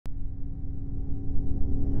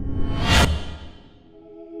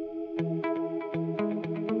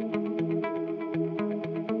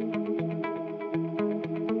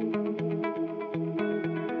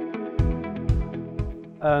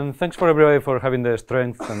And thanks for everybody for having the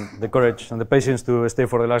strength and the courage and the patience to stay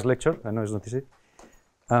for the last lecture. I know it's not easy.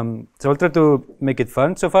 So I'll try to make it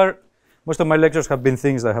fun. So far, most of my lectures have been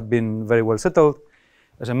things that have been very well settled.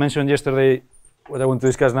 As I mentioned yesterday, what I want to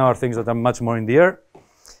discuss now are things that are much more in the air,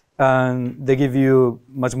 and they give you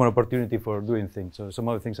much more opportunity for doing things. So some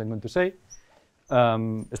of the things I'm going to say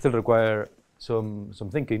still require some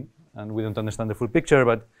thinking, and we don't understand the full picture,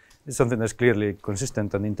 but it's something that's clearly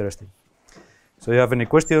consistent and interesting. So if you have any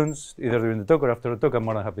questions, either during the talk or after the talk, I'm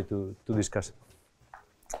more than happy to discuss.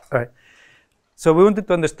 All right. So we wanted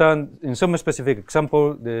to understand, in some specific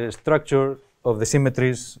example, the structure of the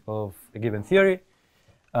symmetries of a given theory.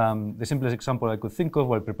 The simplest example I could think of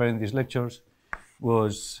while preparing these lectures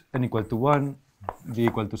was n equal to 1, d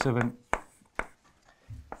equal to 7,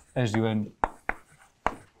 SUN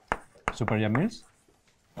super Mills.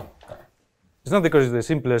 It's not because it's the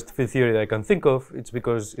simplest field theory that I can think of, it's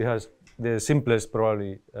because it has the simplest,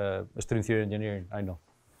 probably, string theory engineering I know.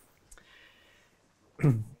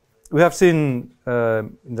 We have seen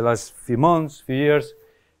in the last few months, few years,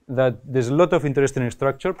 that there's a lot of interesting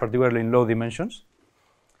structure, particularly in low dimensions.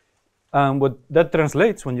 And what that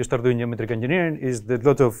translates when you start doing geometric engineering is that a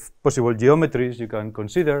lot of possible geometries you can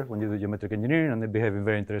consider when you do geometric engineering, and they behave in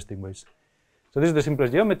very interesting ways. So this is the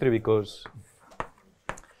simplest geometry because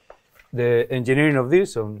the engineering of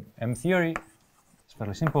this on M theory is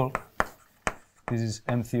fairly simple. This is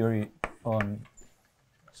M theory on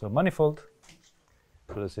some manifold.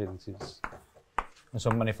 So let's say this is on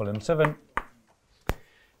some manifold M7.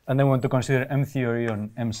 And then we want to consider M theory on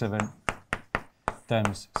M7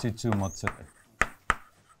 times C2 mod 7.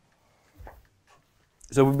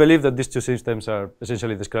 So we believe that these two systems are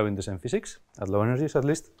essentially describing the same physics, at low energies at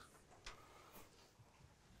least.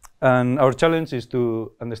 And our challenge is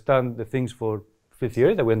to understand the things for field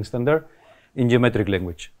theory that we understand there in geometric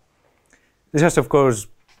language. This has, of course,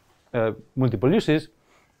 multiple uses.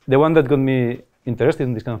 The one that got me interested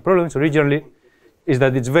in these kind of problems originally is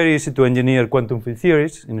that it's very easy to engineer quantum field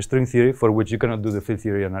theories in string theory for which you cannot do the field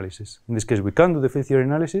theory analysis. In this case, we can do the field theory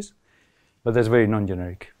analysis, but that's very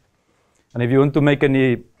non-generic. And if you want to make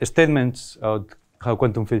any statements about how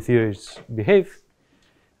quantum field theories behave,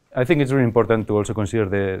 I think it's really important to also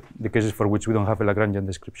consider the cases for which we don't have a Lagrangian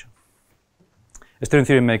description. String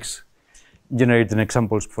theory makes generating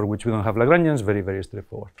examples for which we don't have Lagrangians very, very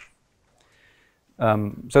straightforward. So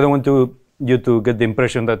I don't want you to get the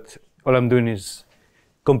impression that all I'm doing is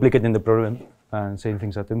complicating the problem and saying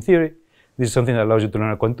things out in theory. This is something that allows you to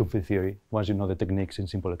learn a quantum field theory once you know the techniques in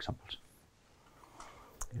simple examples.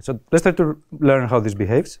 So let's try to learn how this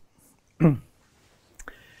behaves.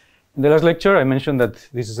 In the last lecture, I mentioned that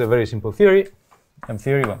this is a very simple theory. M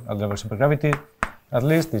theory, well, algebra supergravity, at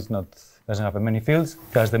least, doesn't have many fields.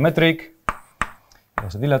 It has the metric, it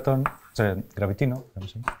has a dilaton, sorry, gravitino,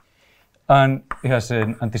 and it has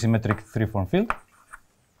an antisymmetric three-form field.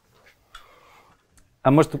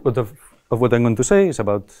 And most of what I'm going to say is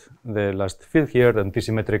about the last field here, the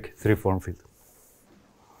antisymmetric three-form field.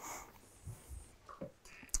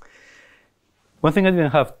 One thing I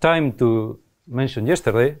didn't have time to mention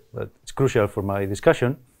yesterday, but it's crucial for my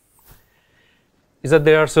discussion, is that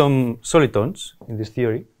there are some solitons in this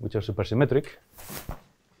theory, which are supersymmetric,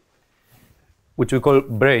 which we call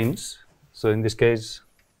branes. So in this case,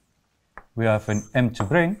 we have an M2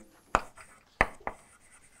 brane.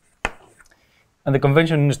 And the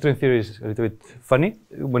convention in string theory is a little bit funny.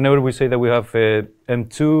 Whenever we say that we have a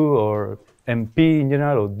M2 or MP in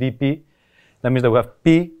general, or DP, that means that we have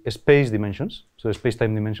P space dimensions. So the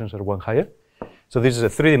space-time dimensions are one higher. So this is a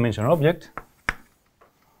three-dimensional object.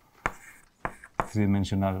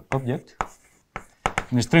 Three-dimensional object.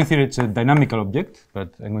 In string theory, it's a dynamical object,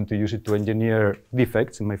 but I'm going to use it to engineer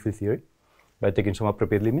defects in my field theory by taking some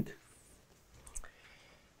appropriate limit.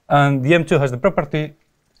 And the M2 has the property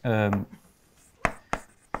that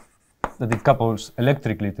it couples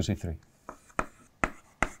electrically to C3.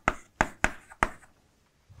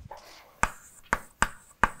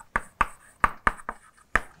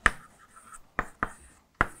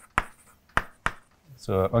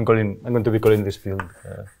 So I'm going to be calling this field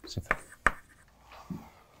C3.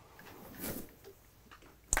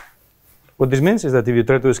 What this means is that if you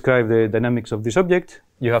try to describe the dynamics of this object,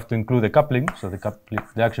 you have to include the coupling, so the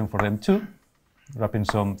action for the M2, wrapping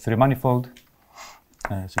some three-manifold,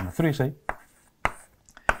 sigma 3, say.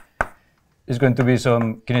 There's going to be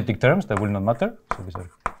some kinetic terms that will not matter, so these are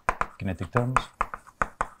kinetic terms.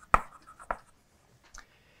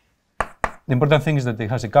 The important thing is that it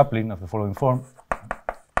has a coupling of the following form,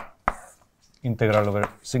 integral over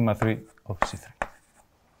sigma 3 of C3.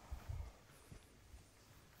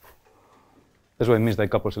 That's what it means by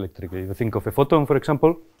couples electrically. If you think of a photon, for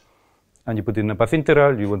example, and you put it in a path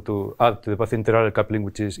integral, you want to add to the path integral a coupling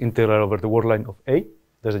which is integral over the word line of A.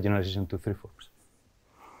 That's a generalization to 3 forms.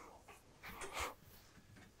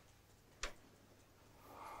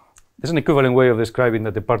 There's an equivalent way of describing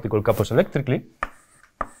that the particle couples electrically.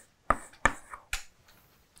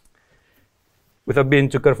 Without being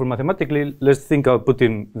too careful mathematically, let's think of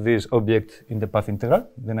putting this object in the path integral.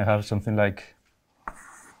 Then I have something like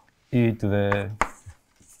e to the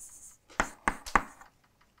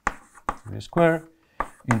square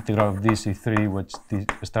integral of dc3 which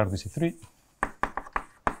star dc3.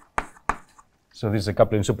 So this is a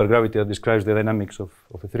coupling supergravity that describes the dynamics of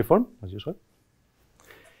a 3 form, as usual.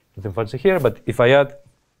 Nothing fancy here, but if I add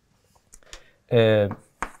a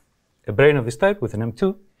brane of this type with an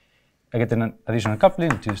M2, I get an additional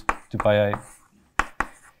coupling, which is 2 pi I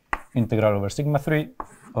integral over sigma 3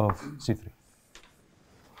 of C3.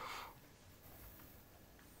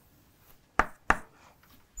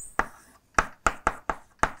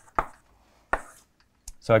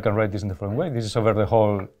 So I can write this in the following way. This is over the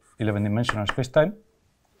whole 11-dimensional spacetime.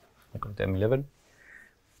 I call it M11.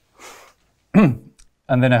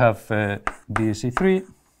 And then I have dc3,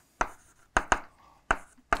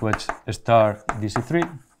 which star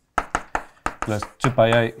dc3, plus 2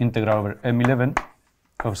 pi I integral over M11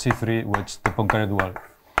 of C3, which is the Poincare dual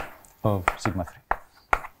of sigma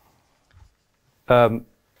 3.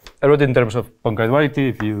 I wrote it in terms of Poincare duality.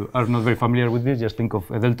 If you are not very familiar with this, just think of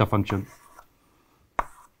a delta function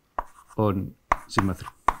on sigma 3.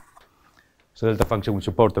 So delta function will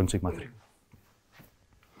support on sigma 3.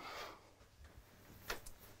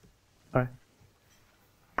 All right.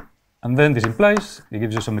 And then this implies, it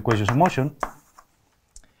gives you some equations of motion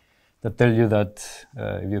that tell you that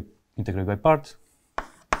if you integrate by parts,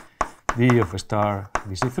 d of a star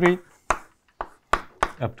dc3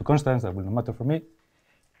 up to constants, that will not matter for me,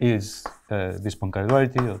 is this Poincare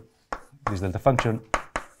duality or this delta function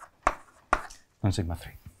on sigma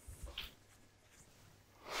 3.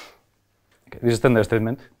 Okay, this is a standard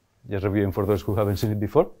statement, just reviewing for those who haven't seen it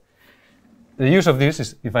before. The use of this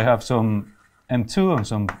is if I have some M2 on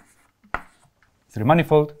some 3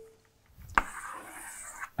 manifold,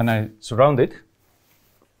 and I surround it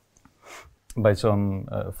by some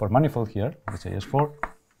 4 manifold here, let's say S4.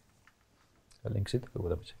 I links it,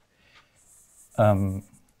 what I would say.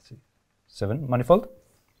 7 manifold.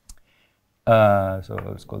 So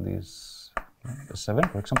let's call this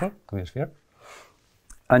S7, for example, to be a sphere.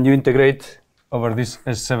 And you integrate over this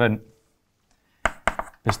S7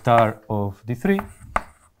 the star of D3,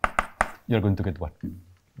 you're going to get 1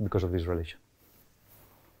 because of this relation.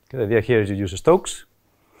 Okay, the idea here is you use Stokes.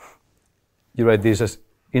 You write this as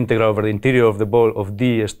integral over the interior of the ball of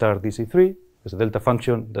D star dc3 as a delta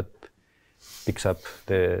function that picks up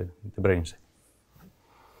the brane set.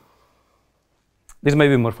 This may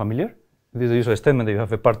be more familiar. This is the usual statement that you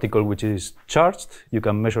have a particle which is charged. You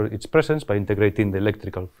can measure its presence by integrating the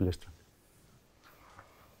electrical field strength.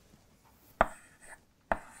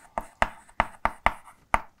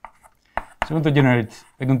 So I'm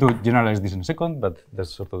going to generalize this in a second, but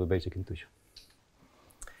that's sort of the basic intuition.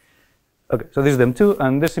 Okay, so this is M2,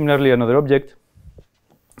 and there's similarly another object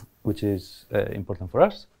which is important for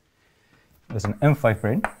us. There's an M5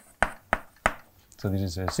 brane. So this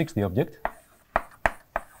is a 6D object.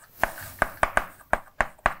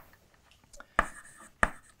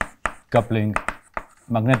 Coupling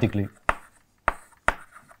magnetically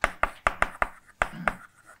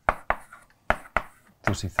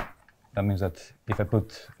to C3. That means that if I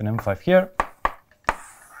put an M5 here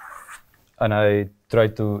and I try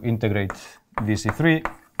to integrate dc3,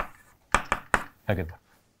 I get that.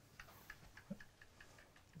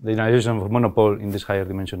 The generalization of monopole in this higher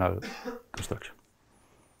dimensional construction.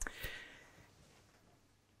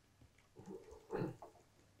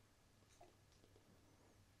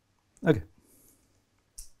 Okay.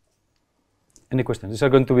 Any questions? These are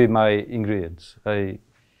going to be my ingredients. This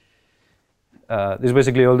is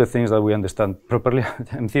basically all the things that we understand properly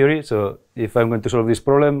in theory. So if I'm going to solve this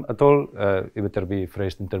problem at all, it better be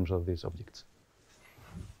phrased in terms of these objects.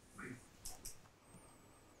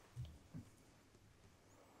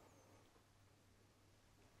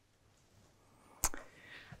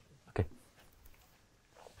 Okay.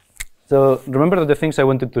 So remember that the things I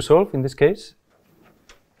wanted to solve in this case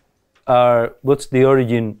are what's the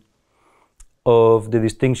origin of the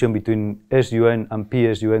distinction between SUN and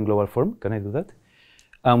PSUN global form. Can I do that?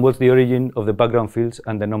 And what's the origin of the background fields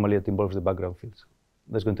and the anomaly that involves the background fields?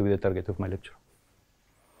 That's going to be the target of my lecture.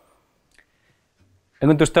 I'm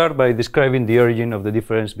going to start by describing the origin of the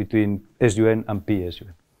difference between SUN and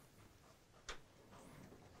PSUN.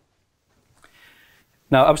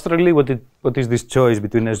 Now, abstractly, what is this choice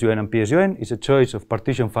between SUN and PSUN? It's a choice of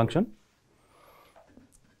partition function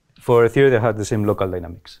for a theory that has the same local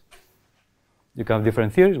dynamics. You can have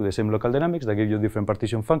different theories with the same local dynamics that give you different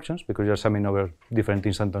partition functions because you're summing over different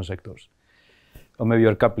instanton sectors. Or maybe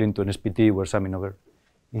you're coupling to an SPT where summing over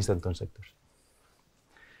instanton sectors.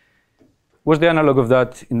 What's the analog of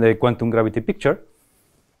that in the quantum gravity picture?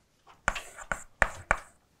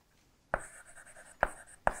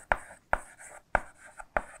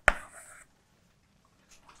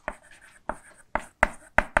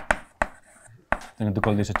 I'm going to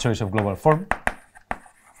call this a choice of global form.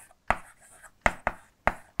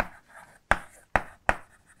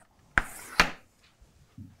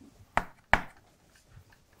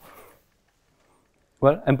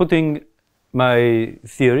 Well, I'm putting my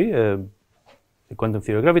theory, the quantum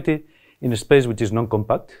theory of gravity, in a space which is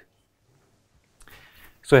non-compact.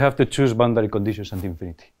 So I have to choose boundary conditions at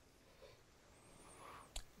infinity.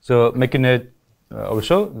 So making it I will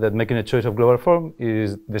show that making a choice of global form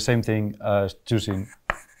is the same thing as choosing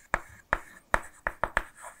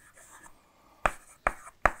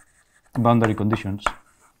boundary conditions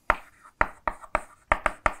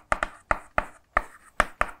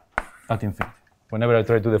at infinity. Whenever I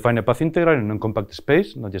try to define a path integral in a non-compact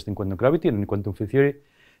space, not just in quantum gravity and in quantum field theory,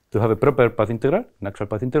 to have a proper path integral, an actual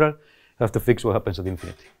path integral, I have to fix what happens at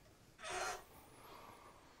infinity.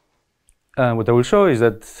 And what I will show is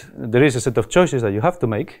that there is a set of choices that you have to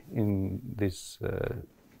make in this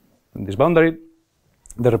boundary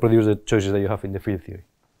that reproduce the choices that you have in the field theory.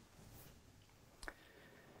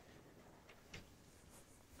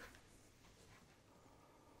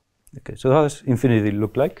 Okay, so how does infinity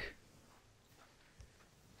look like?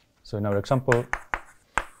 So in our example,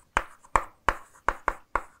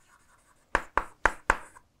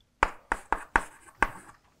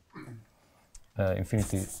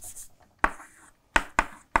 infinity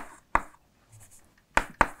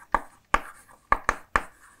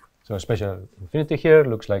so a special infinity here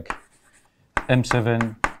looks like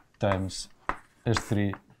M7 times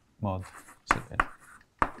S3 mod Zn.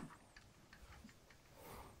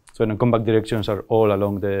 So non-compact directions are all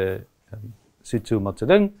along the C2 mod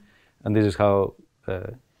Zn, and this is how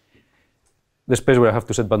the space where I have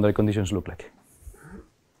to set boundary conditions look like.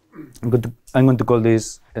 I'm going to call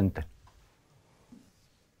this N10.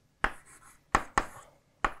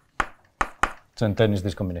 So N10 is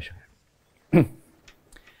this combination here.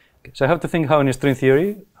 Okay, so I have to think how in string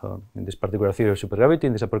theory, in this particular theory of supergravity,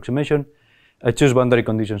 in this approximation, I choose boundary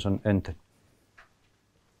conditions on N10.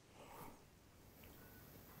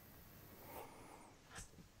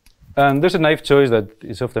 And there's a naive choice that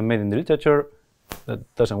is often made in the literature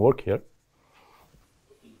that doesn't work here.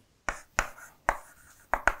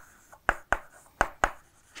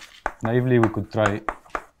 Naively, we could try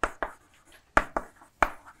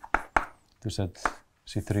to set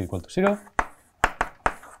C3 equal to 0.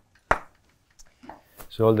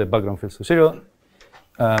 So all the background fields to 0.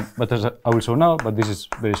 But as I will show now, but this is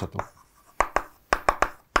very subtle.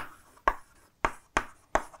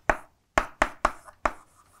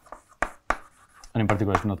 And in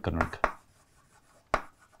particular, it's not canonical.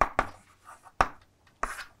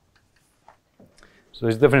 So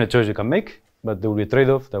it's definitely a choice you can make, but there will be a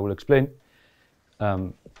trade-off that I will explain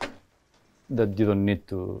that you don't need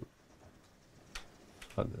to,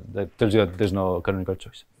 that tells you that there's no canonical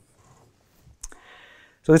choice.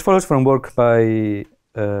 So this follows from work by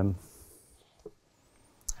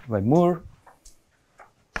Moore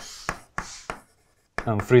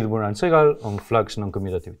and Friedburg and Segal on flux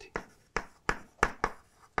non-commutativity.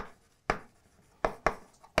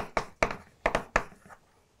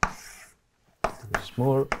 This is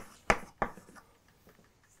Moore.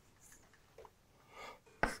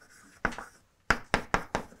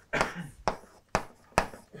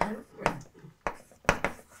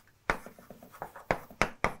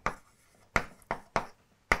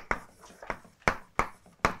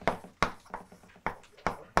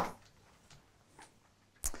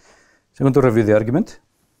 So I'm going to review the argument.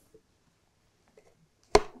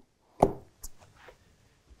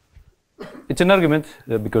 It's an argument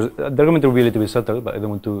because the argument will be a little bit subtle, but I don't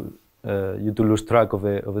want to, you to lose track of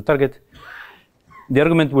the target. The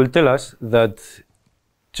argument will tell us that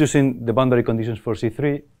choosing the boundary conditions for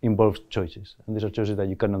C3 involves choices, and these are choices that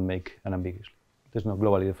you cannot make unambiguously. There's no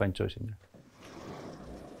globally defined choice in there.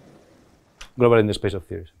 Global in the space of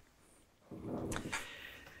theories.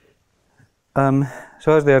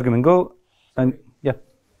 So how does the argument go? And yeah,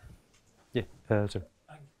 sorry.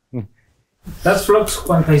 That's flux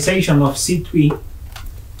quantization of C3.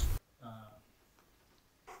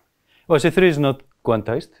 Well, C3 is not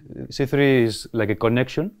quantized. C3 is like a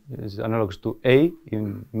connection. It's analogous to A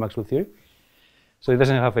in Maxwell theory. So it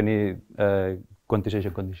doesn't have any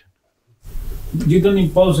quantization condition. You don't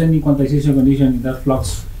impose any quantization condition in that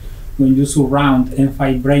flux when you surround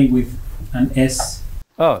M5 braid with an S.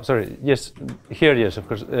 Oh, sorry. Yes, here, yes, of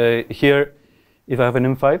course. Here, if I have an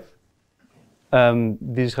M5,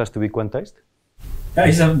 this has to be quantized. That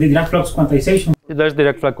is the Dirac flux quantization. That's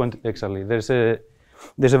Dirac flux exactly. There's a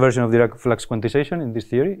version of Dirac flux quantization in this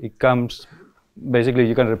theory. It comes basically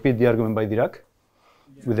you can repeat the argument by Dirac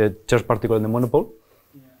with a charged particle in the monopole,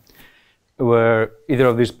 where either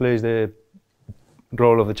of these plays the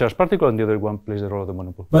role of the charged particle and the other one plays the role of the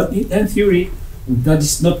monopole. But in theory, that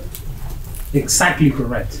is not exactly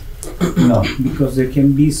correct. No, because there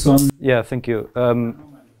can be some. Yeah, thank you.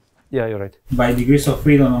 Yeah, you're right. By degrees of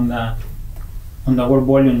freedom on the work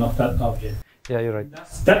volume of that object. Yeah, you're right.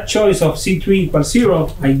 That choice of C3 equals 0,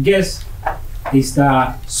 I guess, is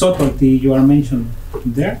the subtlety you are mentioning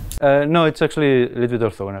there? No, it's actually a little bit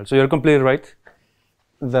orthogonal. So you're completely right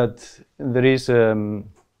that there is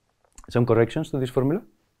some corrections to this formula.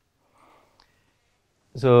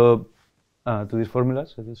 So, to these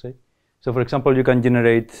formulas, as you say. So, for example, you can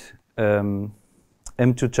generate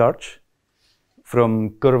M2 charge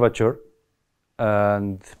from curvature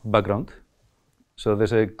and background. So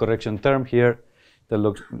there's a correction term here that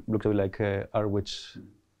looks a bit like R, which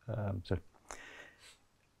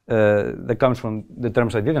that comes from the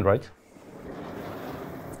terms I didn't write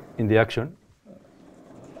in the action.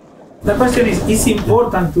 The question is, it's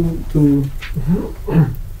important to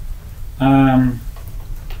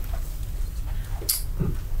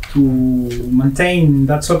maintain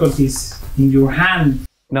that subtleties in your hand.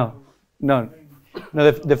 No.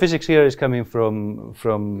 The physics here is coming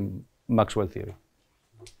from Maxwell theory.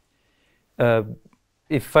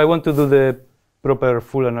 If I want to do the proper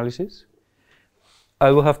full analysis, I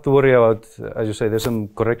will have to worry about, as you say, there's some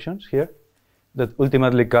corrections here that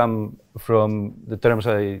ultimately come from the terms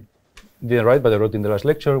I didn't write, but I wrote in the last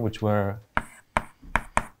lecture, which were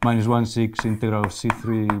 -1/6 integral of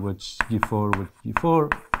C3 which G4 with G4,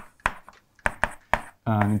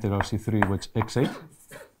 and integral C3 which X8.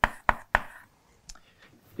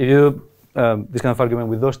 If you this kind of argument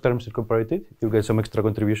with those terms incorporated, you'll get some extra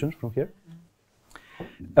contributions from here.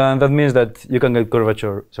 And that means that you can get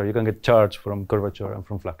curvature, sorry, you can get charge from curvature and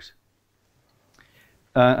from flux.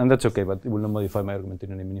 And that's okay, but it will not modify my argument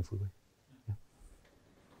in any meaningful way.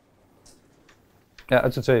 Yeah, I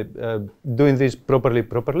should say, doing this properly,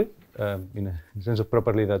 in a sense of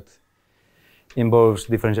properly that involves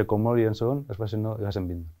differential cohomology and so on, as far as I know, it hasn't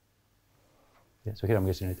been done. Yeah, so here I'm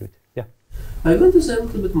guessing into it. Yeah. I want to say a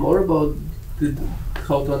little bit more about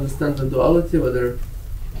how to understand the duality, whether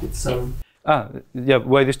it's some. Yeah,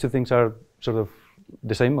 why these two things are sort of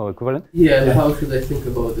the same or equivalent? Yeah, and how should I think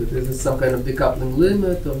about it? Is it some kind of decoupling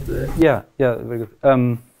limit of the? Yeah, very good.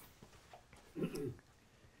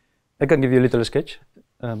 I can give you a little sketch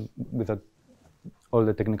without all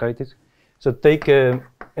the technicalities. So take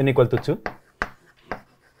n equal to 2.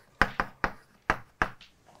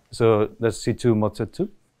 So that's C2 mod Z2.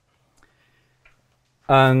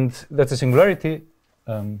 And that's a singularity.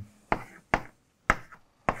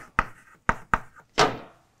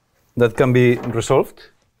 That can be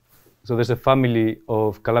resolved. So there's a family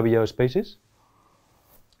of Calabi-Yau spaces,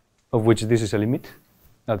 of which this is a limit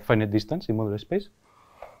at finite distance in modular space.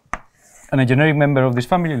 And a generic member of this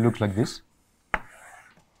family looks like this.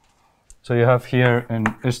 So you have here an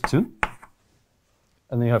S2,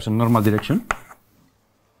 and then you have some normal direction,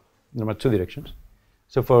 normal two directions.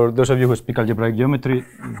 So for those of you who speak algebraic geometry,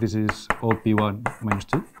 this is OP1 minus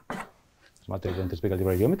 2. It's matter you don't speak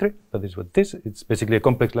algebraic geometry, but this is what it is. It's basically a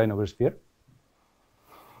complex line over a sphere.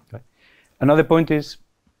 Okay. Another point is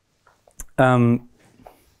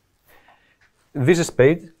this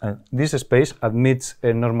space admits a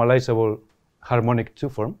normalizable harmonic 2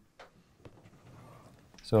 form.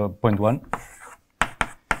 So point 1,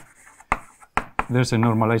 there's a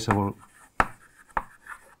normalizable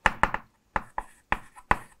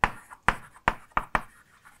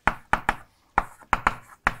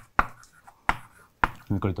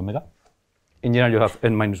we call it omega. In general, you have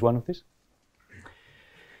n minus 1 of this.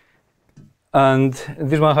 And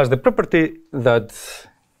this one has the property that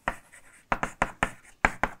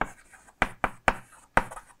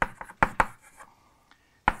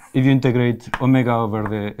if you integrate omega over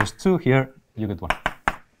the S2 here, you get 1.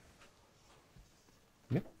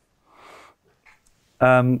 Okay.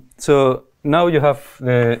 So now you have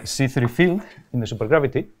the C3 field in the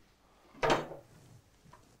supergravity.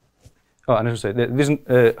 Oh, and as I say, this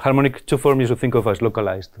harmonic 2 form you should think of as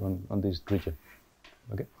localized on this region.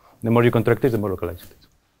 Okay. The more you contract it, the more localized it is.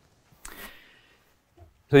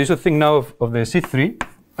 So you should think now of the C3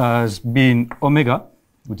 as being omega,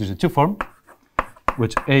 which is a 2 form,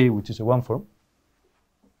 which A, which is a 1 form.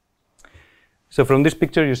 So from this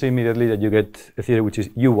picture, you see immediately that you get a theory which is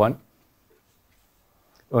U1,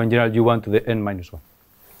 or in general U1 to the n minus 1,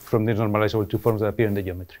 from these normalizable 2 forms that appear in the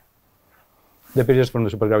geometry. They appear just from the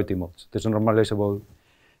supergravity modes. There's a normalizable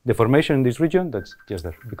deformation in this region that's just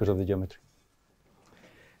there because of the geometry.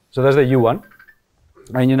 So that's the U1.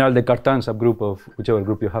 And in general, the Cartan subgroup of whichever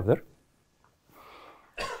group you have there.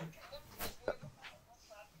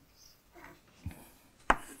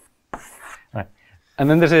 Right. And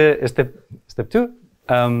then there's a step 2,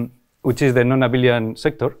 which is the non-abelian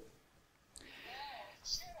sector.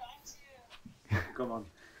 Come on.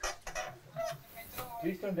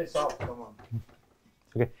 Please turn this off. Come on.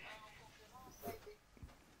 Okay.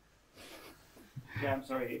 Yeah, I'm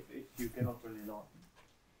sorry if you cannot turn it on.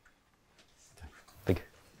 Thank you.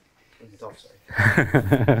 Turn it off, sorry.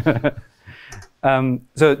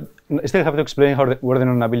 So I still have to explain where the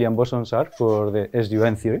non-abelian bosons are for the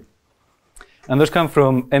SUN theory. And those come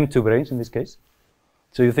from M2 branes in this case.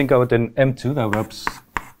 So you think about an M2 that wraps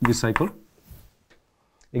this cycle.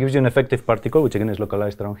 It gives you an effective particle, which again is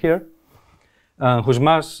localized around here, whose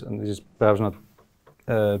mass, and this is perhaps not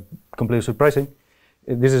completely surprising,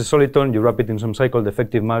 this is a soliton, you wrap it in some cycle, the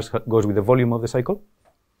effective mass goes with the volume of the cycle.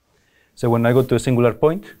 So when I go to a singular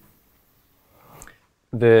point,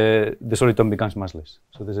 the soliton becomes massless.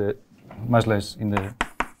 So there's a massless in the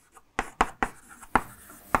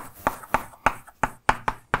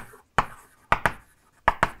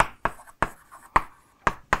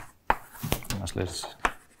massless.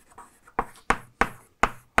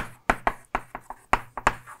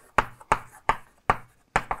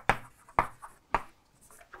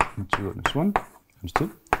 Next one, times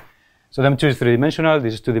 2. So the M2 is 3-dimensional,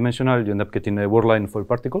 this is 2-dimensional, you end up getting a Worldline foil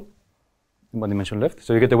particle in 1 dimension left.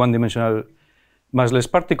 So you get a 1-dimensional massless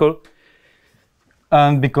particle.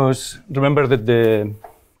 And because, remember that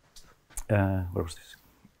where was this?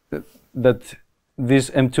 That this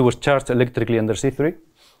M2 was charged electrically under C3.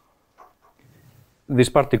 This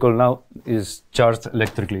particle now is charged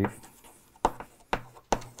electrically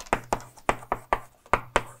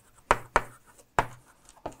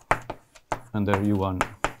under U1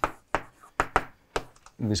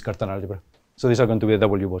 in this Cartan algebra. So these are going to be the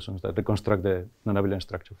W bosons that reconstruct the non-abelian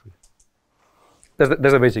structure for you.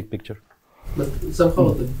 That's the basic picture. But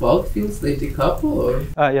somehow the bulk fields, they decouple, or?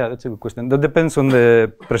 Yeah, that's a good question. That depends on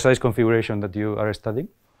the precise configuration that you are studying.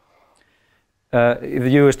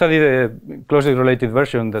 If you study the closely related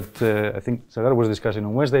version that I think Sagar was discussing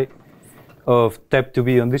on Wednesday of type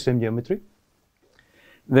 2b on this same geometry,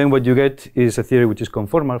 then what you get is a theory which is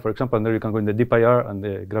conformal, for example, and there you can go in the deep IR and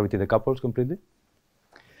the gravity decouples completely.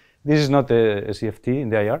 This is not a CFT in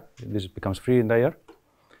the IR. This becomes free in the IR.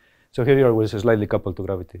 So here you are always slightly coupled to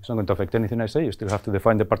gravity. It's not going to affect anything I say. You still have to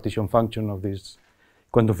define the partition function of this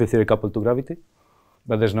quantum field theory coupled to gravity.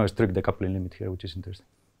 But there's no strict decoupling limit here, which is interesting.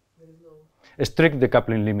 A strict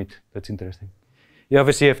decoupling limit, that's interesting. You have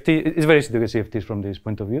a CFT. It's very easy to get CFTs from this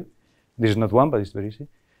point of view. This is not one, but it's very easy.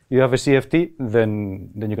 You have a CFT,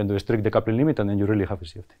 then you can do a strict decoupling limit, and then you really have a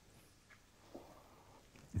CFT.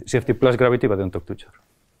 CFT plus gravity, but they don't talk to each other.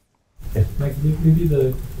 Yeah, like maybe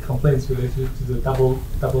the complaints related to the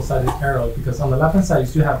double-sided arrow, because on the left-hand side you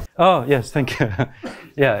still have. Oh yes, thank you.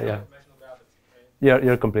 yeah.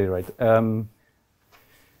 You're completely right. Let me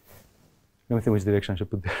think which direction I should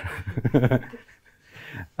put there.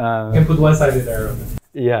 You can put one-sided arrow.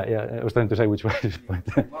 Yeah. I was trying to say which one is point.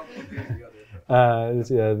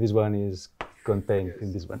 This one is contained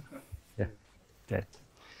in this one. Yeah.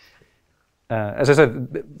 As I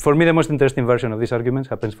said, for me the most interesting version of these arguments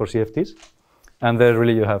happens for CFTs, and there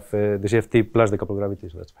really you have the CFT plus the coupled gravity,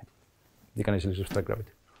 so that's fine. You can easily subtract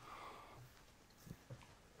gravity.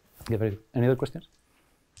 Yeah, very good. Any other questions?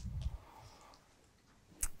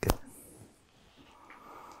 Okay.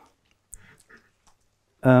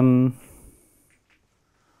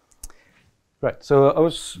 Right. So I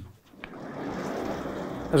was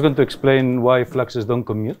going to explain why fluxes don't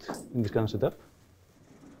commute in this kind of setup.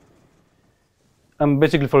 I'm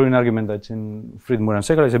basically following an argument that's in Friedmore and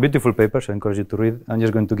Segal. It's a beautiful paper, so I encourage you to read. I'm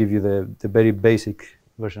just going to give you the very basic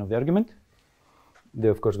version of the argument. They,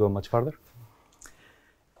 of course, go much farther.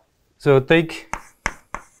 So take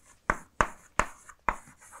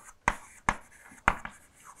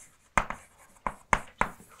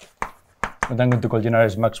what I'm going to call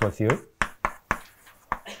generalized Maxwell theory.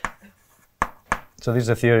 So this is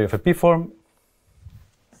a theory of a P-form.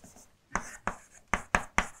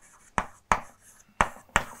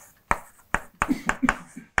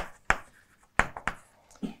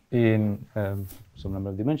 in some number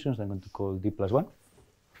of dimensions. I'm going to call d plus 1.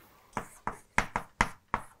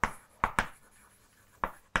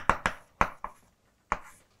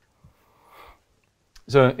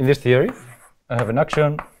 So in this theory, I have an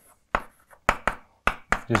action.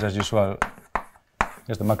 This is, as usual,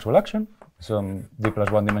 just the Maxwell action, some d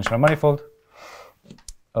plus 1 dimensional manifold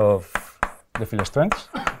of the field strengths,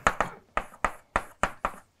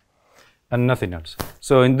 and nothing else.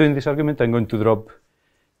 So in doing this argument, I'm going to drop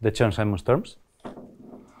the Chern-Simons terms.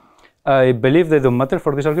 I believe they don't matter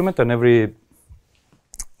for this argument, and every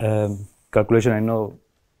calculation I know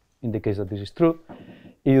indicates that this is true.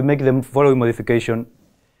 If you make the following modification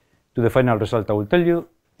to the final result, I will tell you,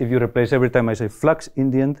 if you replace every time I say flux in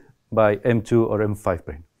the end by M2 or M5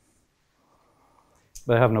 prime.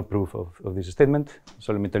 But I have no proof of this statement,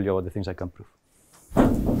 so let me tell you about the things I can prove.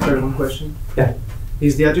 Sorry, one question. Yeah.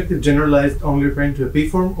 Is the adjective generalized only referring to a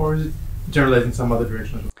P-form, or is it generalized in some other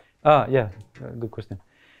direction as well? Ah, yeah, good question.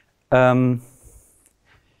 I'm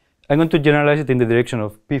going to generalize it in the direction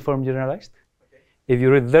of P-form generalized. Okay. If you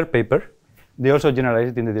read their paper, they also generalize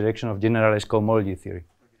it in the direction of generalized cohomology theory.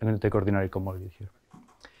 I'm going to take ordinary cohomology here.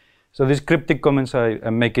 So these cryptic comments I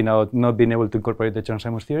am making out not being able to incorporate the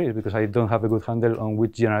Chern-Simons theory is because I don't have a good handle on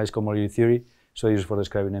which generalized cohomology theory, so I use for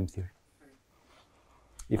describing M theory.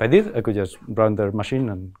 If I did, I could just run their machine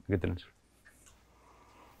and get the answer.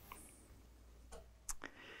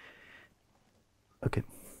 Okay.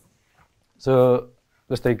 So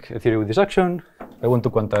let's take a theory with this action. I want to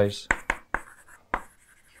quantize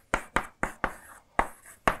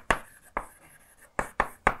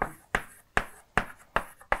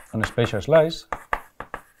on a spatial slice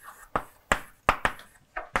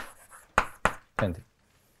NT.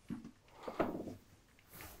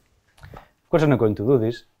 Of course, I'm not going to do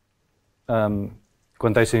this.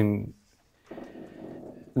 Quantizing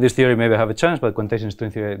this theory, maybe I have a chance, but quantizing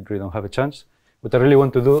string theory, I really don't have a chance. What I really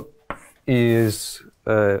want to do is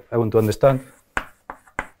I want to understand,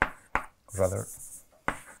 rather,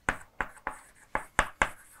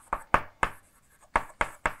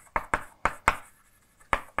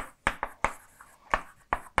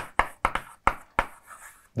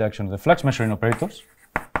 the action of the flux measuring operators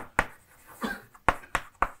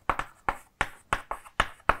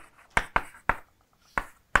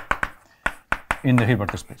in the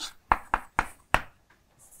Hilbert space.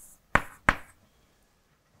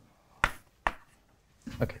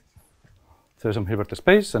 Okay, so there's some Hilbert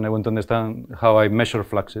space, and I want to understand how I measure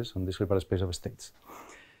fluxes on this Hilbert space of states.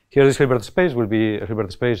 Here, this Hilbert space will be a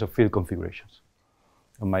Hilbert space of field configurations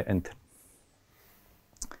on my N10.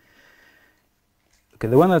 Okay,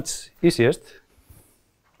 the one that's easiest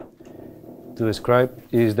to describe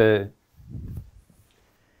is the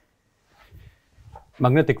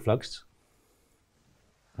magnetic flux.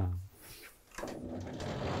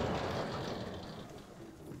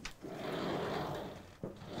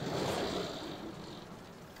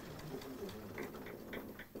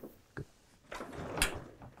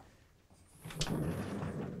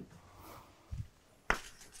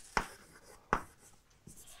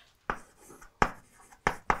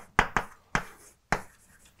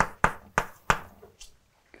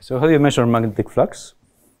 So how do you measure magnetic flux?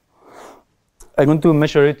 I'm going to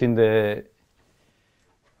measure it in the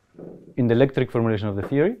electric formulation of the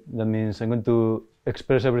theory. That means I'm going to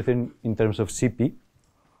express everything in terms of Cp.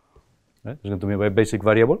 Right? It's going to be my basic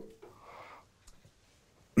variable.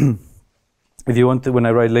 If you want to, when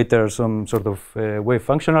I write later some sort of wave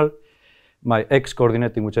functional, my x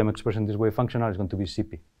coordinate in which I'm expressing this wave functional is going to be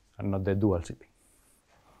Cp, and not the dual Cp.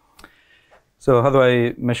 So how do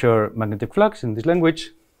I measure magnetic flux in this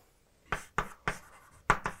language?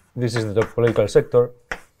 This is the topological sector.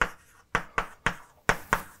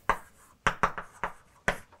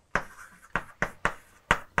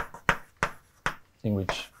 In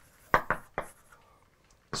which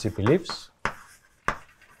Cp lives.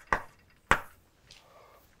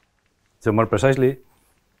 So more precisely,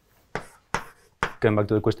 going back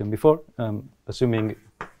to the question before, assuming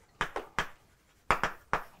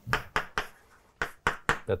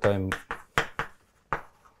that I'm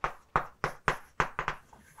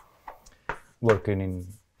working in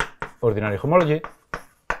ordinary homology,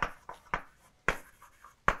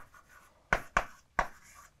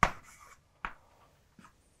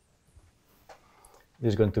 this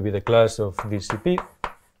is going to be the class of this Cp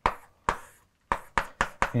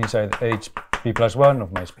inside Hp plus 1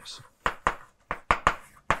 of my space.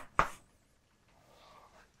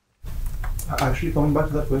 Actually, coming back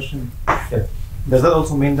to that question, Yeah. Does that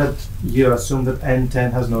also mean that you assume that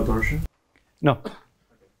N10 has no torsion? No.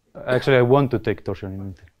 Actually, I want to take torsion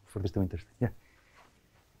in for this to be interesting. Yeah.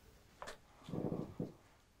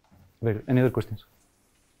 Any other questions?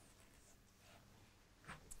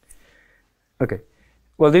 Okay.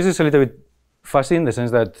 Well, this is a little bit fuzzy in the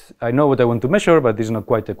sense that I know what I want to measure, but this is not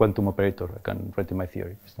quite a quantum operator I can write in my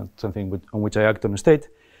theory. It's not something on which I act on a state,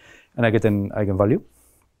 and I get an eigenvalue.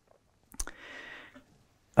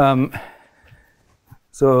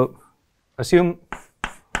 So assume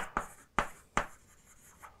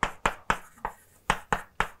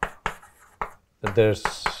that there's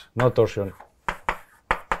no torsion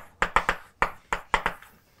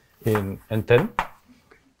in N10.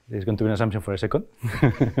 This is going to be an assumption for a second,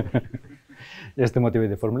 just to motivate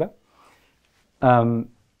the formula.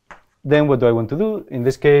 Then what do I want to do? In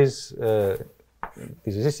this case, this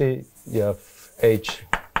is easy. You have H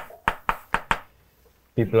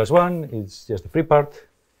P plus 1, it's just the free part.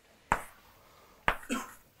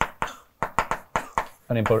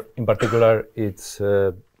 And in particular, it's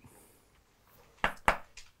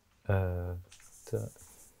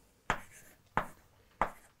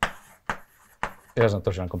it has no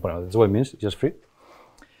torsional component. That's what it means, it's just free.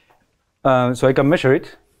 So I can measure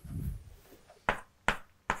it.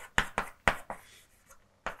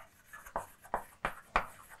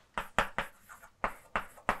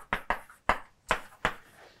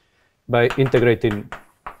 By integrating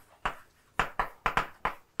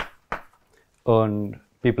on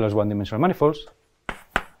P plus 1 dimensional manifolds.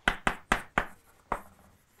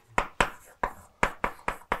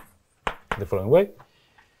 The following way.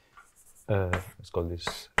 Let's call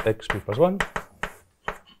this x P plus 1.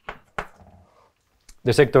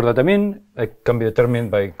 The sector that I'm in can be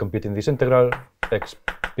determined by computing this integral x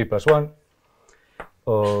P plus 1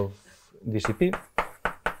 of dCp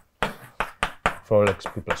for all x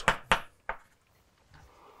P plus 1.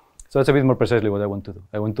 So that's a bit more precisely what I want to do.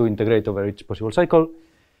 I want to integrate over each possible cycle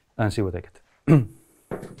and see what I get.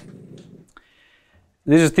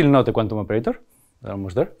 This is still not a quantum operator. We're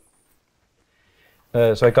almost there.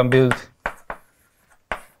 So I can build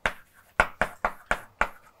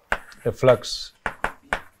a flux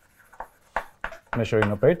measuring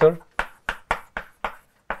operator.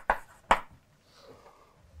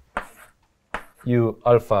 U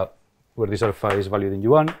alpha, where this alpha is valued in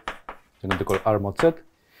U1, I'm going to call R mod Z,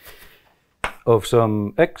 of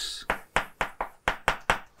some x.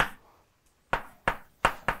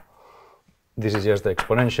 This is just the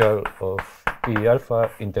exponential of E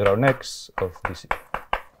alpha integral on x of dc.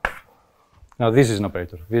 Now this is an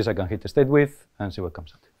operator. This I can hit the state with and see what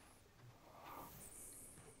comes out.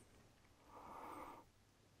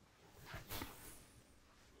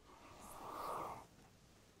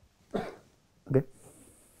 Okay.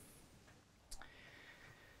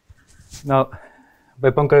 Now,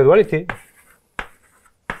 by Poincare duality,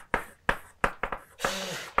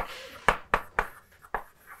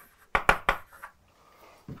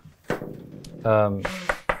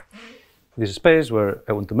 this space where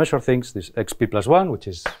I want to measure things, this xp plus 1, which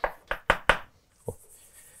is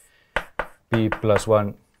p plus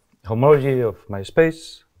 1 homology of my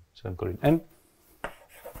space, so I'm calling n.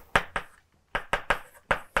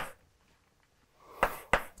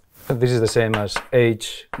 And this is the same as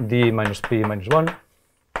h d minus p minus 1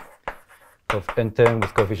 of n10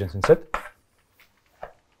 with coefficients in Z.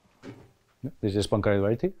 This is Poincare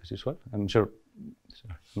duality, as usual. I'm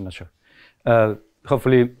not sure.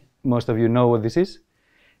 Hopefully, most of you know what this is.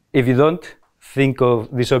 If you don't, think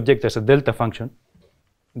of this object as a delta function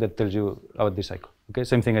that tells you about this cycle. Okay,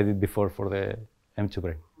 same thing I did before for the M2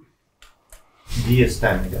 brane. D is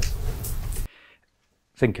 10, I guess.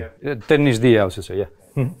 Thank you. 10 is D also, so yeah.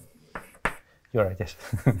 You're right, yes.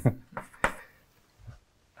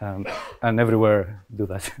 And everywhere do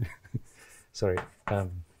that. Sorry.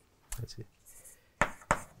 Let's see.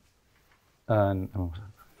 And no.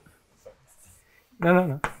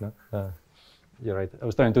 You're right. I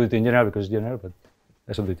was trying to do it in general because it's general, but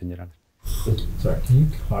I should do it in general. Sorry, can you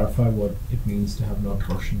clarify what it means to have no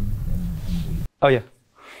torsion in D? Oh, yeah.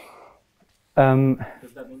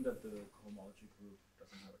 Does that mean that the homology group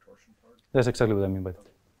doesn't have a torsion part? That's exactly what I mean by that.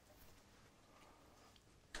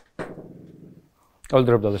 I'll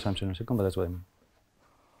drop the other assumption in a second, but that's what I mean.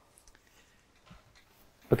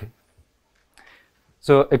 Okay.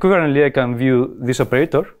 So equivalently, I can view this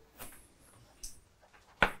operator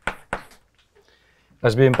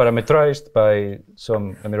as being parametrized by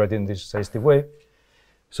some, let me write it in this suggestive way,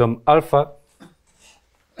 some alpha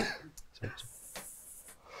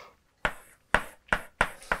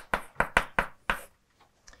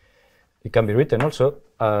it can be written also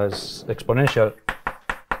as exponential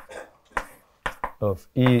of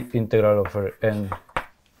E integral over n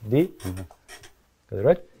d, got it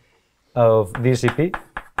right, of dCp,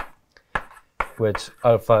 which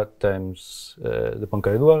alpha times the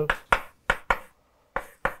Poincare dual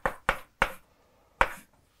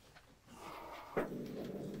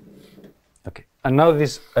Okay, and now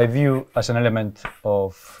this I view as an element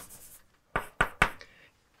of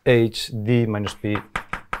HD minus P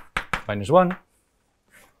minus 1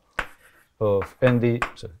 of ND,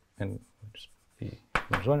 sorry, N minus P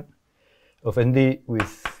minus 1 of ND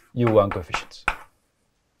with U1 coefficients.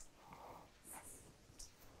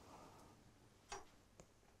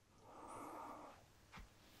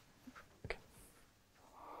 Okay.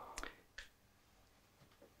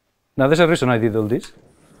 Now there's a reason I did all this.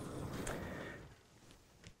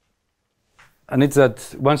 And it's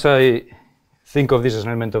that once I think of this as an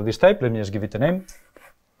element of this type, let me just give it a name.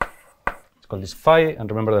 Let's call this phi, and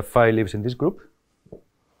remember that phi lives in this group.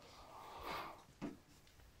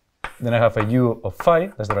 Then I have a U of phi,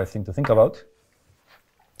 that's the right thing to think about.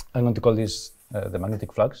 I'm going to call this the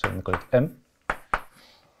magnetic flux, so I'm going to call it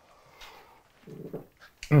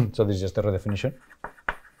M. So this is just a redefinition,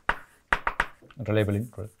 relabeling,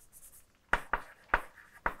 correct.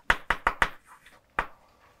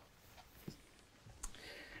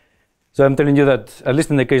 So I'm telling you that, at least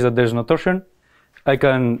in the case that there's no torsion, I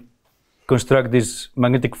can construct these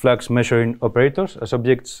magnetic flux measuring operators as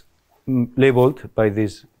objects labeled by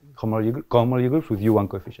these cohomology groups with U1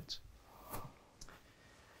 coefficients.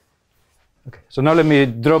 Okay, so now let me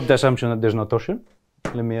drop the assumption that there's no torsion.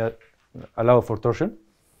 Let me allow for torsion.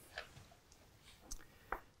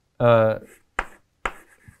 And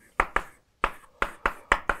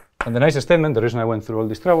the nice statement, the reason I went through all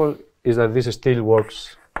this trouble, is that this still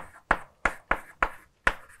works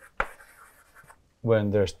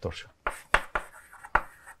when there's torsion.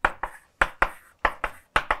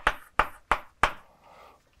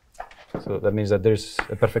 So that means that there's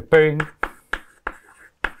a perfect pairing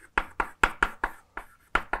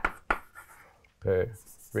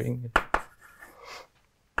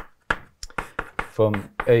from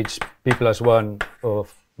HP plus 1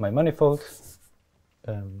 of my manifold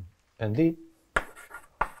ND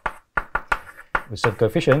with set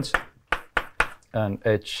coefficients and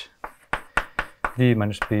HD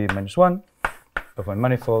minus P minus 1 of my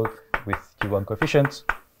manifold with U1 coefficients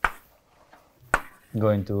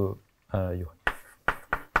going to U1.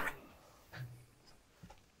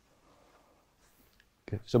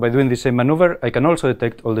 Okay. So by doing the same maneuver, I can also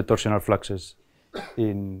detect all the torsional fluxes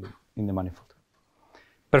in the manifold.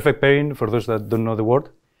 Perfect pairing, for those that don't know the word,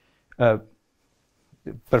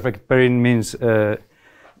 perfect pairing means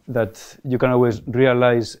that you can always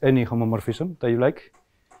realize any homomorphism that you like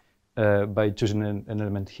by choosing an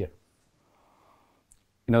element here.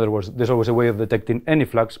 In other words, there's always a way of detecting any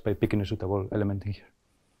flux by picking a suitable element in here.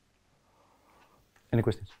 Any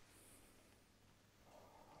questions?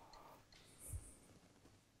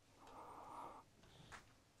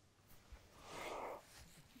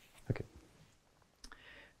 Okay.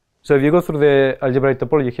 So if you go through the algebraic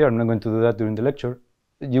topology here, I'm not going to do that during the lecture,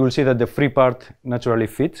 you will see that the free part naturally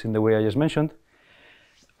fits in the way I just mentioned.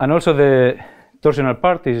 And also the torsional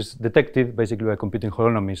part is detected basically by computing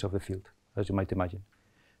holonomies of the field, as you might imagine.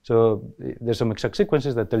 So there's some exact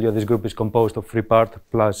sequences that tell you this group is composed of free part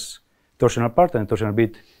plus torsional part, and the torsional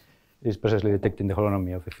bit is precisely detecting the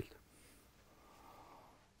holonomy of the field.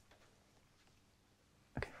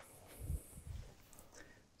 Okay.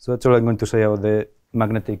 So that's all I'm going to say about the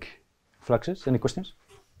magnetic fluxes. Any questions?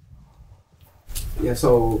 Yeah,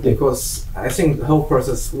 so because I think the whole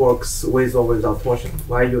process works with or without torsion.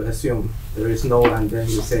 Why you assume there is no and then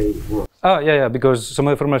you say it works? Yeah, because some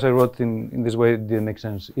of the formulas I wrote in this way didn't make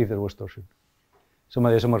sense if there was torsion. Some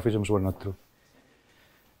of the isomorphisms were not true.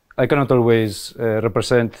 I cannot always I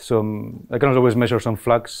cannot always measure some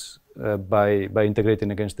flux by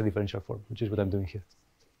integrating against the differential form, which is what I'm doing here.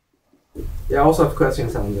 Yeah, I also have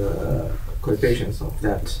questions on the coefficients of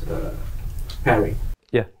that pairing.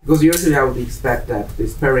 Yeah. Because usually I would expect that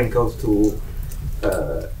this pairing goes to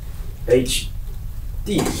HD,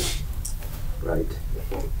 right?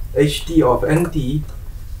 HD of ND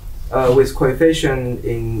with coefficient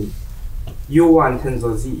in U1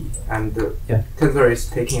 tensor Z, and the tensor is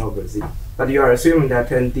taking over Z. But you are assuming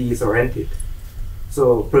that ND is oriented.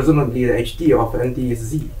 So presumably the HD of ND is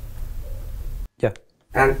Z. Yeah.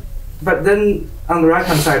 But then on the right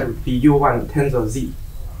hand side would be U1 tensor Z.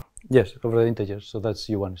 Yes, over the integers, so that's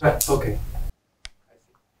U1. Okay.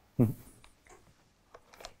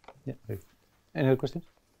 Yeah. Great. Any other questions?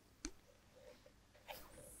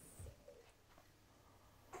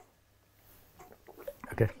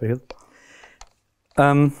 Okay, very good.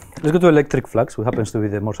 Let's go to electric flux, which happens to be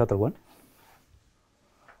the more subtle one.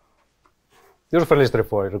 This was fairly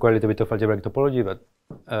straightforward. It required a little bit of algebraic topology, but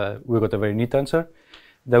we got a very neat answer.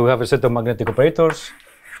 Then we have a set of magnetic operators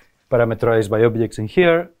parameterized by objects in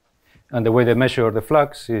here, and the way they measure the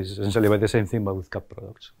flux is essentially by the same thing, but with cup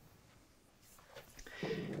products.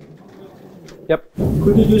 Yep.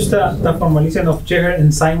 Could you use the formalization of Checker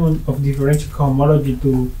and Simon of differential cohomology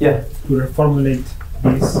to reformulate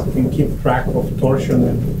this and keep track of torsion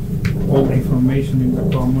and all the information in the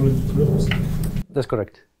cohomology groups? That's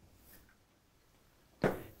correct.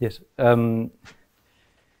 Yes.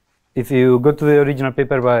 If you go to the original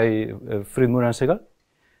paper by Friedmüller and Segal,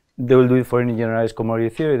 they will do it for any generalized cohomology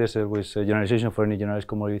theory. There's always a generalization for any generalized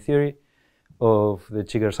cohomology theory of the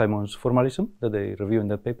Cheeger-Simons formalism that they review in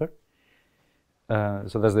that paper.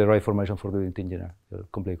 So that's the right formation for doing it in general. You're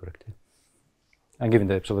completely correct. I'm giving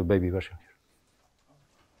the absolute baby version here.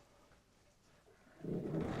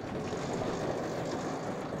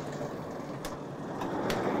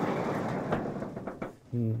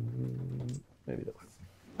 Maybe that one.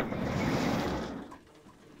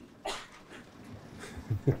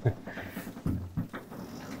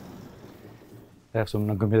 I have some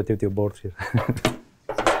non-commutative boards here.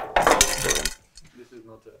 This is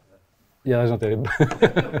not a... Yeah, that's not a...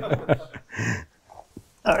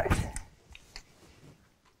 All right.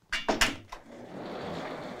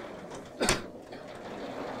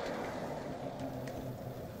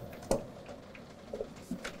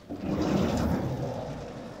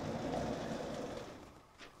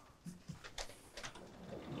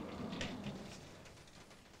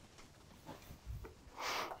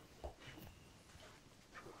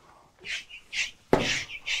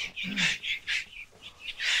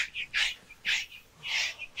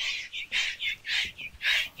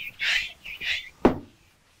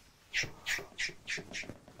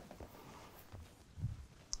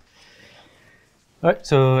 All right,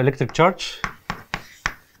 so electric charge.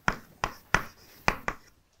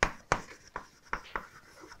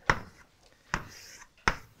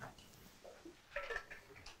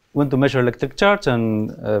 Want to measure electric charge,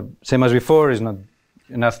 and same as before, is not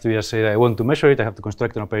enough to just say I want to measure it. I have to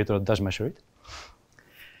construct an operator that does measure it.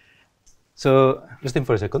 So let's think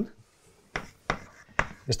for a second.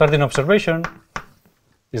 The starting observation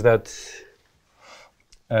is that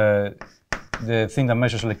the thing that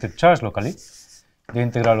measures electric charge locally, the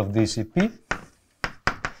integral of dCp,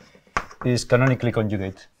 is canonically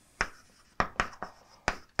conjugate.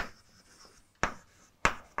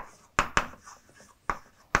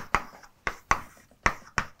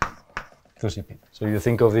 To Cp. So you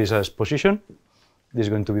think of this as position, this is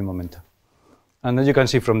going to be momentum. And then you can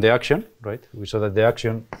see from the action, right? We saw that the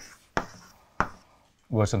action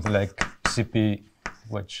was something like Cp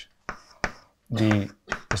wedge d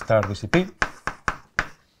star dCp.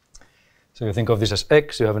 So you think of this as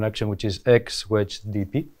x, you have an action which is x wedge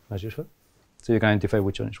dp, as usual. So you can identify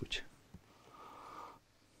which one is which.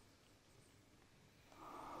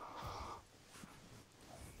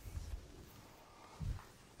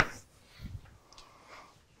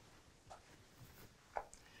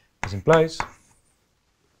 This implies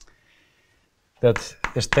that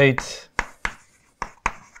a state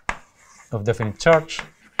of definite charge,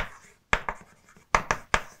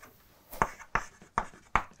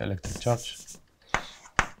 electric charge,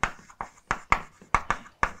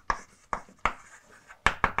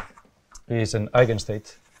 is an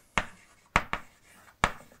eigenstate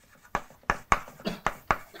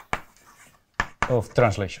of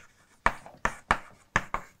translation.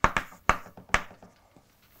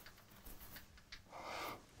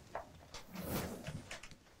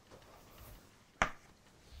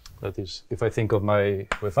 That is, if I think of my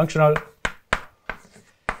wave functional,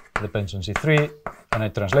 depends on C3, and I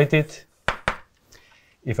translate it.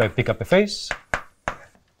 If I pick up a phase,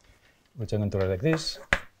 which I'm going to write like this,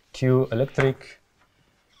 Q electric,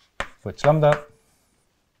 wedge lambda,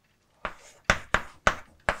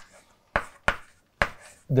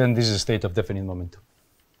 then this is a state of definite momentum.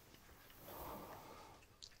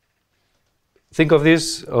 Think of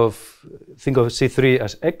C3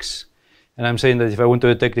 as x, and I'm saying that if I want to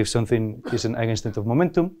detect if something is an eigenstate of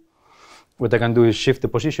momentum, what I can do is shift the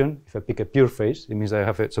position. If I pick a pure phase, it means I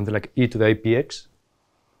have something like e to the IPX,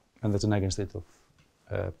 and that's an eigenstate of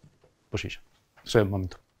position, so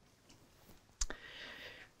momentum.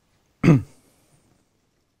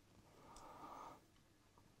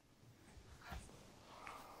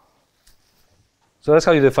 So that's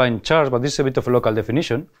how you define charge, but this is a bit of a local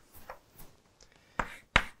definition.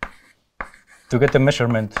 To get a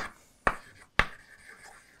measurement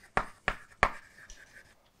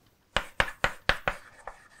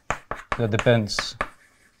that depends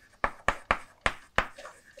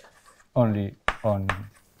only on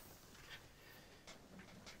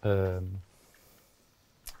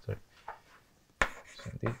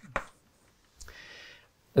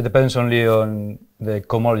it depends only on the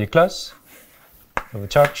cohomology class of the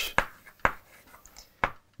charge,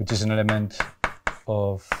 which is an element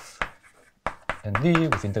of ND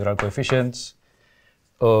with integral coefficients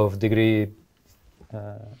of degree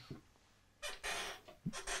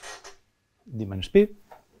d minus p.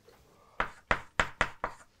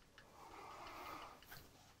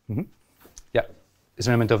 Yeah, it's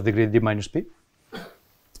an element of degree d minus p.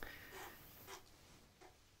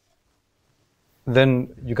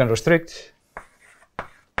 Then you can restrict,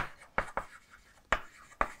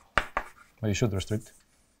 or you should restrict,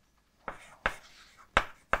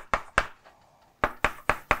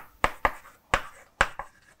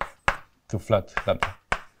 to flat lambda,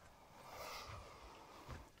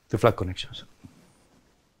 to flat connections.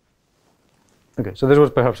 Okay, so this was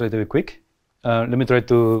perhaps a little bit quick. Let me try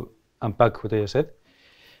to unpack what I just said.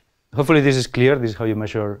 Hopefully this is clear. This is how you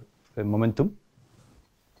measure momentum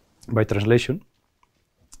by translation.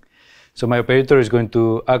 So my operator is going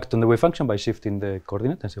to act on the wave function by shifting the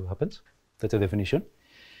coordinate and see what happens. That's the definition.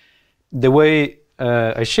 The way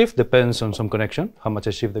I shift depends on some connection, how much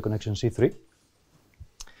I shift the connection C3.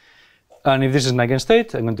 And if this is an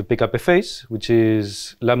eigenstate, I'm going to pick up a phase, which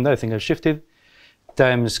is lambda, I think I've shifted,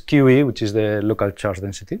 times QE, which is the local charge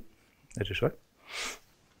density. That is right.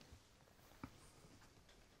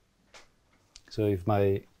 So if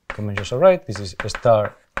my conventions are right, this is a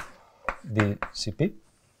star dCp.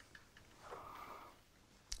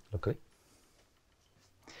 Okay.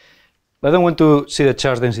 But I don't want to see the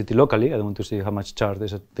charge density locally. I don't want to see how much charge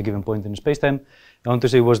there's at the given point in spacetime. I want to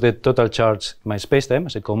see what's the total charge in my spacetime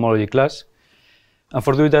as a cohomology class. And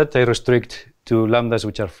for doing that, I restrict to lambdas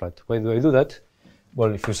which are flat. Why do I do that?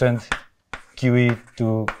 Well, if you send QE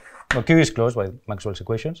to, well, QE is closed by Maxwell's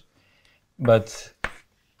equations, but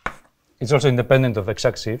it's also independent of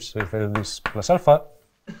exact shifts. So if I do this plus alpha,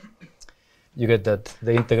 you get that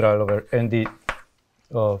the integral over ND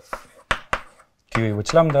of QE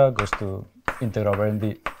which lambda goes to integral over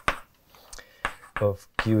ND of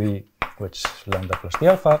QE which lambda plus d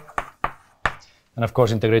alpha. And of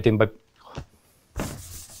course, integrating by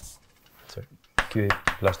QE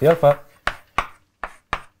plus d alpha.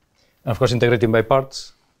 And of course, integrating by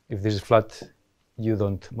parts, if this is flat, you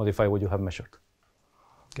don't modify what you have measured.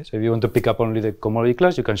 Okay, so if you want to pick up only the cohomology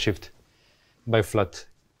class, you can shift by flat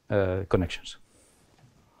connections.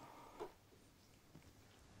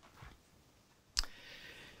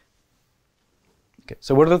 Okay,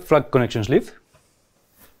 so where do flat connections live?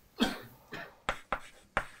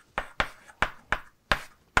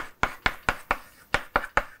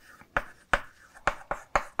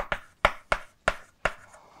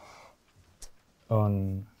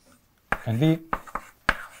 On ND,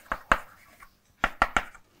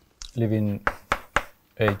 live in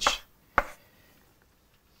H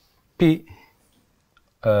P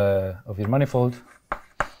of your manifold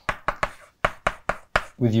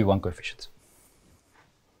with U1 coefficients.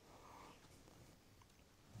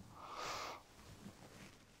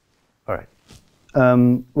 All right.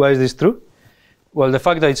 Why is this true? Well, the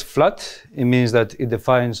fact that it's flat, it means that it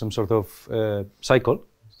defines some sort of cycle.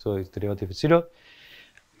 So its derivative is 0.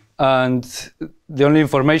 And the only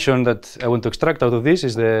information that I want to extract out of this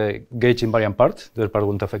is the gauge invariant part. The other part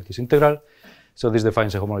won't affect this integral. So this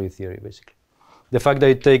defines a homology theory, basically. The fact that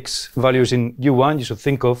it takes values in U1, you should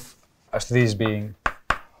think of as this being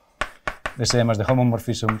the same as the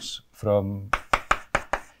homomorphisms from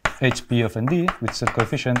HP of ND with set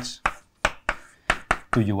coefficients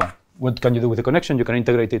to U1. What can you do with the connection? You can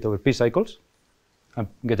integrate it over P cycles and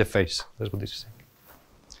get a phase. That's what this is saying.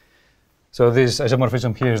 So this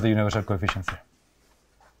isomorphism here is the universal coefficient theorem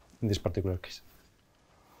in this particular case.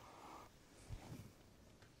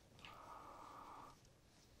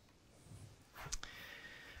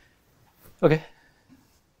 Okay.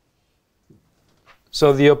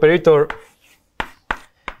 So the operator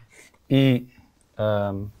E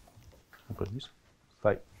phi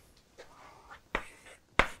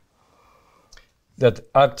that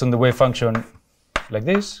acts on the wave function like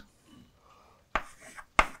this.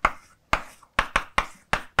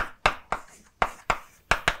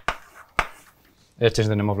 I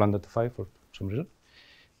changed the name of lambda to phi for some reason.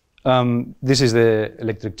 This is the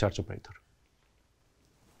electric charge operator.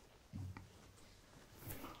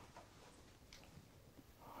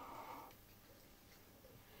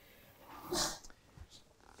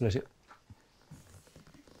 Bless you.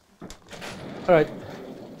 All right.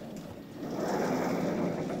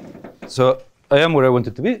 So I am where I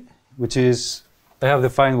wanted to be, which is I have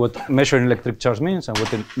defined what measuring electric charge means and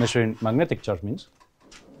what measuring magnetic charge means.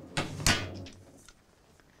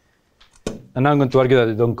 And now I'm going to argue that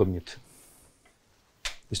they don't commute.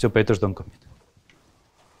 These two operators don't commute.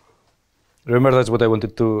 Remember, that's what I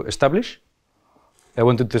wanted to establish. I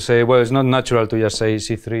wanted to say, well, it's not natural to just say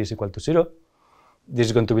C3 is equal to 0. this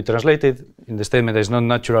is going to be translated in the statement that it's not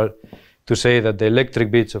natural to say that the electric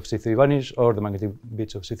bits of C3 vanish or the magnetic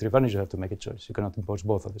bits of C3 vanish. You have to make a choice. You cannot impose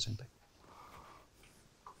both at the same time.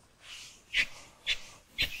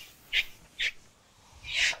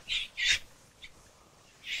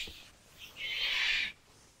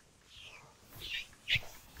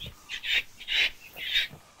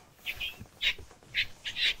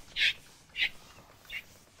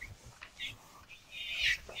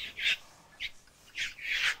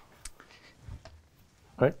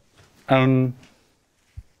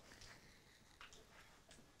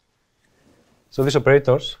 So these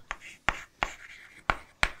operators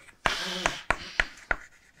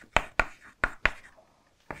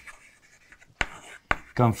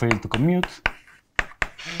can fail to commute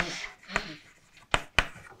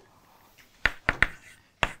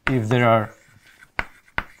if there are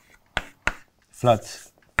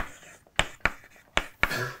flat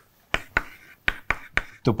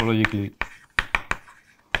topologically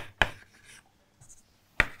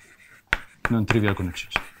non-trivial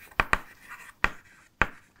connections.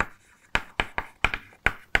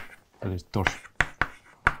 That is torsion.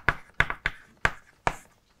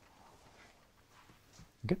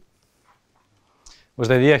 Okay. What's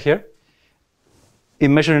the idea here?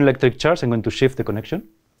 In measuring electric charge, I'm going to shift the connection.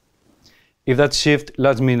 If that shift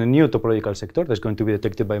lands me in a new topological sector that's going to be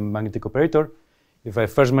detected by a magnetic operator, if I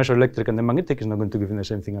first measure electric and then magnetic, it's not going to give me the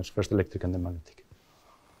same thing as first electric and then magnetic.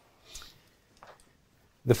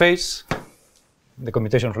 The phase, the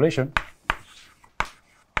commutation relation,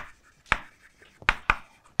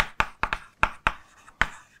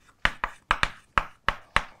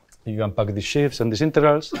 if you unpack these shifts and these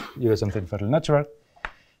integrals, you get something fairly natural.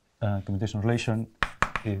 Commutation relation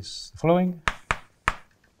is the following.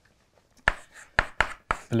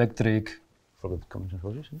 Electric, forget the commutation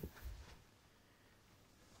relation.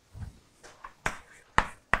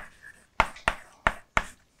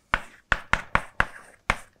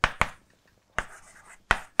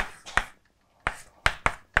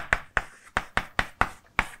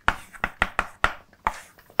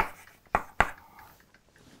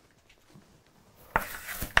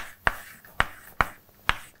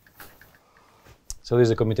 So this is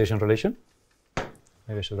the commutation relation.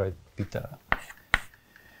 Maybe I should write beta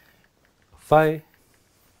phi.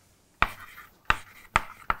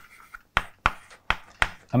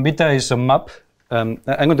 And beta is some map. I'm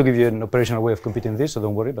going to give you an operational way of computing this, so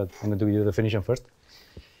don't worry, but I'm going to give you the definition first.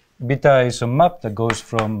 Beta is some map that goes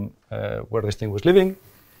from where this thing was living.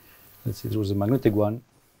 Let's see, this was a magnetic one.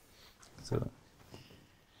 So,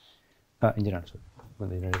 in general, so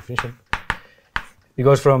the general definition. It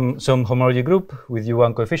goes from some homology group with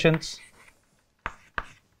U1 coefficients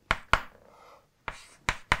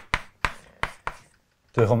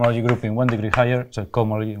to a homology group in 1 degree higher, so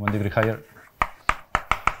cohomology in 1 degree higher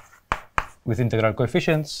with integral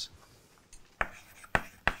coefficients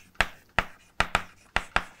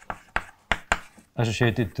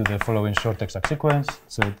associated to the following short exact sequence,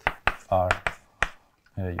 Z, R,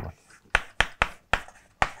 U1.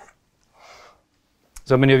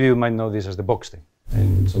 So many of you might know this as the box thing.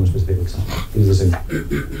 In some specific example, it's the same.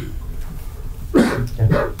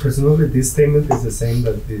 Presumably, this statement is the same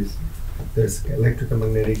that there's electric and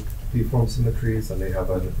magnetic V-form symmetries, and they have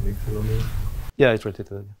a unique phenomenon. Yeah, it's related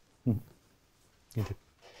to that. Indeed.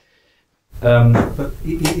 But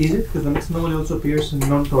is it? Because the mixed anomaly also appears in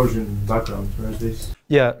non-torsion backgrounds, whereas this.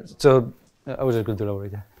 Yeah. So I was just going to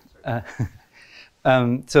elaborate.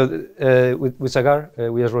 With Sagar,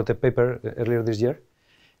 we just wrote a paper earlier this year,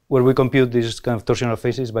 where we compute these kind of torsional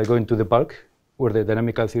phases by going to the bulk, where the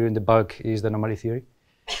dynamical theory in the bulk is the anomaly theory.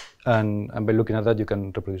 And by looking at that, you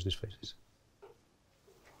can reproduce these phases.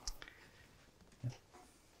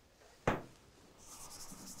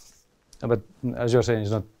 But as you're saying,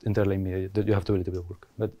 it's not entirely immediate. You have to do a little bit of work.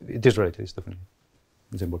 But it is related, it's definitely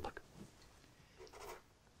in the same ballpark.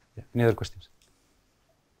 Yeah. Any other questions?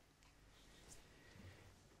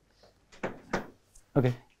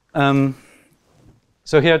 Okay.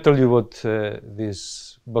 So here I told you what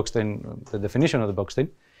this Bockstein, the definition of the Bockstein.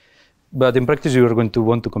 But in practice, you are going to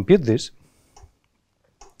want to compute this.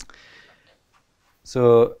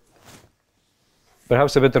 So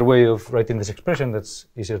perhaps a better way of writing this expression that's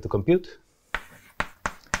easier to compute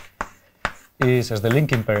is as the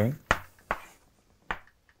linking pairing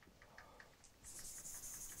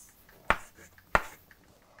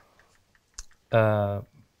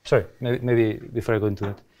sorry, maybe before I go into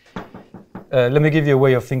that, let me give you a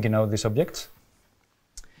way of thinking out these objects.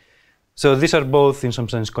 So these are both, in some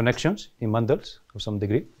sense, connections in bundles of some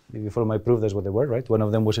degree. If you follow my proof, that's what they were, right? One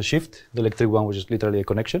of them was a shift. The electric one was just literally a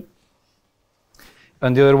connection.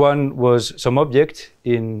 and the other one was some object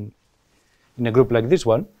in a group like this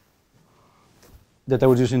one that I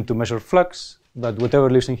was using to measure flux, but whatever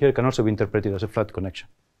lives in here can also be interpreted as a flat connection.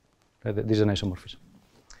 This is an isomorphism.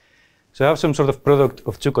 So I have some sort of product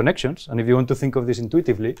of two connections, and if you want to think of this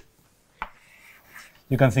intuitively,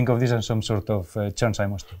 you can think of this as some sort of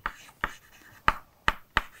Chern-Simons string.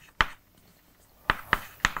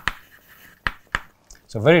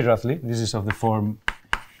 So very roughly, this is of the form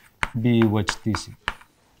B wedge TC.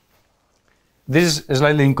 This is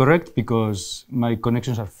slightly incorrect because my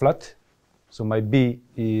connections are flat. So my B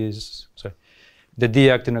is, sorry, the D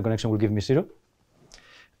acting on a connection will give me 0.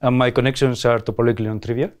 And my connections are topologically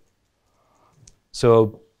non-trivial.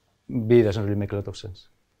 So B doesn't really make a lot of sense.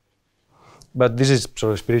 But this is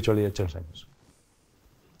sort of spiritually a Chern-Simons.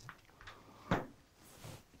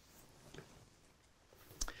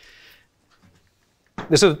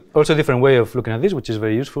 There's also a different way of looking at this, which is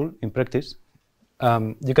very useful in practice.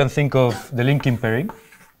 You can think of the linking pairing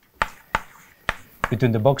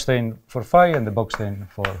between the Bockstein for phi and the Bockstein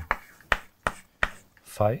for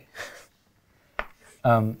phi.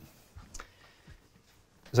 So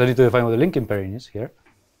I need to define what the linking pairing is here.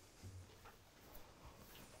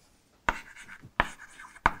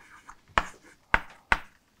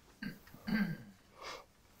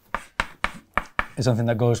 It's something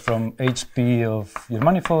that goes from HP of your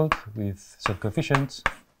manifold with set coefficients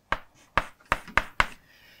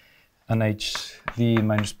and HD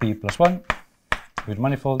minus P plus 1 with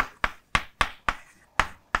manifold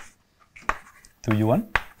to U1.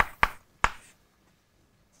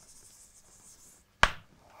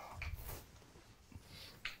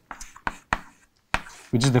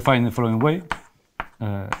 Which is defined in the following way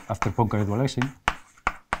after Poincare dualizing.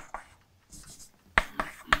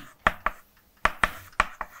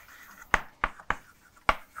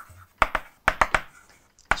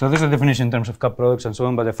 So this is the definition in terms of cup products and so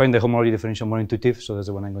on, but I find the homology definition more intuitive, so that's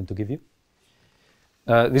the one I'm going to give you.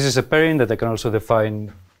 This is a pairing that I can also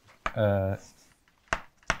define at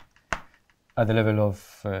the level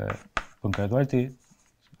of Poincare duality,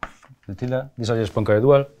 the tilde. These are just Poincare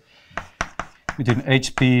dual between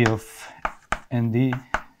HP of ND,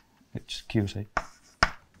 HQ say,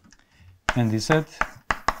 ND set,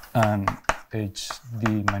 and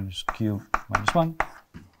HD minus Q minus 1.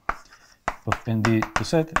 Of ND to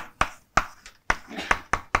set to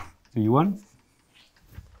U1.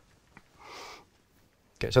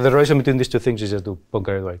 Okay, so the relation between these two things is just to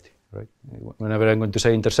Poincare duality, right? Whenever I'm going to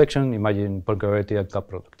say intersection, imagine Poincare duality and cup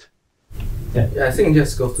product. Yeah, I think it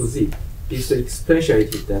just goes to Z. It's the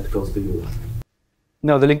exponentiated that goes to U1.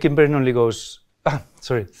 No, the linking pairing only goes.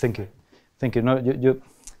 Sorry, thank you. Thank you. No,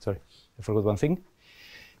 sorry, I forgot one thing.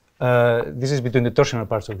 This is between the torsional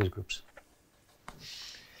parts of these groups.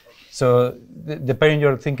 So the pairing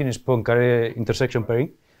you're thinking is Poincare intersection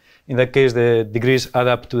pairing. In that case, the degrees add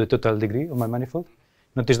up to the total degree of my manifold.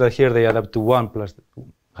 Notice that here they add up to 1 plus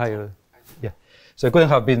higher. Yeah. So it couldn't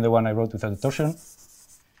have been the one I wrote without the torsion.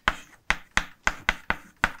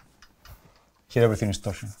 Here everything is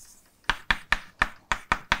torsion.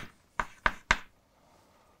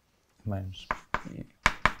 Minus E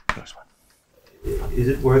plus 1. Is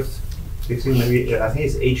it worth fixing maybe, I think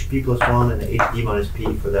it's HP plus 1 and HD minus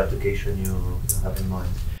P for the application you have in mind?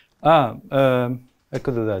 I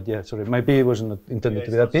could do that, yeah, sorry. My P wasn't intended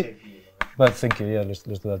to be that P, but thank you, yeah, let's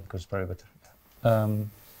do that because it's probably better.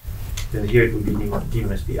 Then here it would be D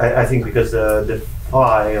minus P. I think because the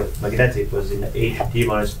phi of magnetic was in HD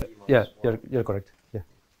minus P. Yeah, you're correct, yeah.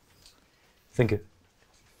 Thank you.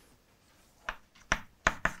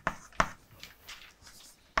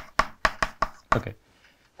 Okay.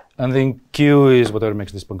 And then Q is whatever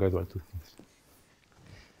makes this Poincare dual two things.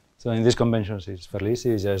 So in these conventions, it's fairly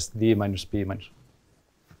easy. It's just D minus P minus.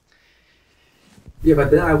 Yeah,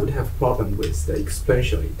 but then I would have problem with the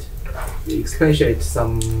exponentiate. The exponentiate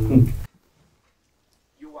some U1.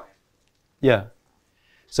 Yeah.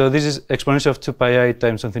 So this is exponential of 2 pi I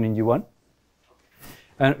times something in U1.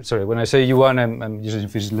 And sorry, when I say U1, I'm using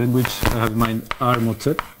physics language. I have in mind R mod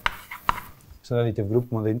Z. So additive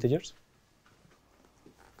group mod the integers.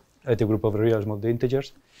 Additive group of reals mod the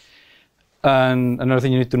integers. And another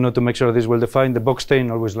thing you need to know to make sure this is well defined, the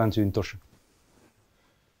Bockstein always lands you in torsion.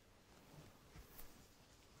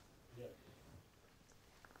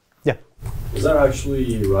 Yeah. Is that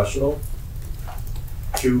actually rational?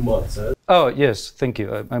 Q mod Z? Oh, yes, thank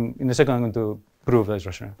you. In a second I'm going to prove that it's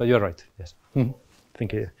rational, but you're right, yes.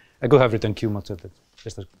 Thank you. I could have written Q mod Z.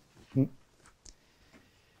 Just as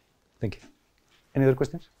Thank you. Any other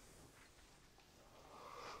questions?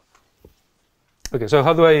 Okay, so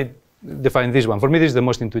how do I define this one? For me, this is the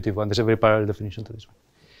most intuitive one. There's a very parallel definition to this one.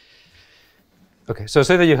 Okay, so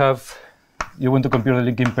say that you want to compute the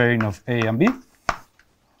linking pairing of A and B.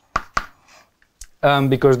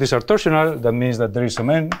 Because these are torsional, that means that there is some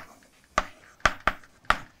n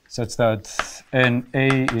such that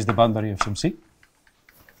NA is the boundary of some C.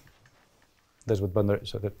 That's what boundary,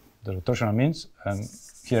 so that's what torsional means. And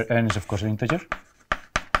here n is of course an integer.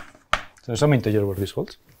 So some integer where this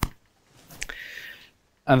holds.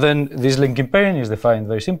 And then this linking pairing is defined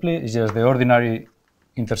very simply. It's just the ordinary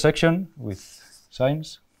intersection with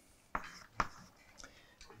signs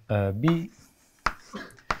B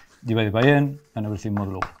divided by n and everything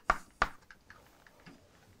modulo 1.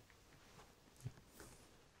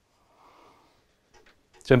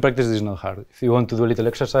 So in practice this is not hard. If you want to do a little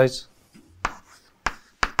exercise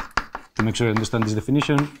to make sure you understand this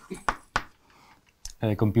definition,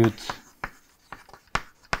 compute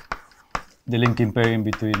the linking pairing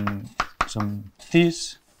between some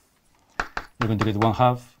t's. You're going to get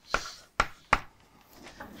 1/2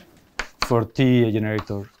 for t a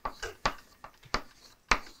generator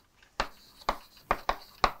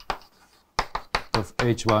of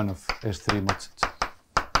H1 of S3 mod sets.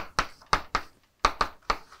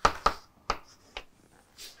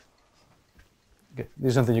 Okay, this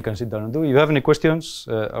is something you can sit down and do. If you have any questions,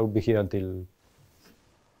 I will be here until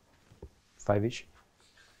 5-ish.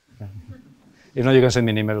 If not, you can send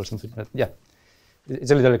me an email or something. But yeah,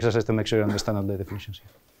 it's a little exercise to make sure you understand all the definitions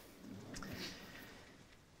here.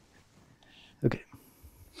 Okay.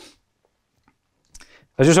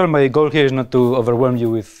 As usual, my goal here is not to overwhelm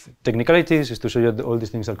you with technicalities, is to show you that all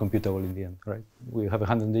these things are computable in the end, right? We have a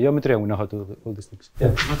hand in the geometry and we know how to do all these things.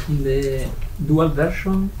 Yeah. But in the dual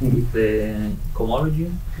version with the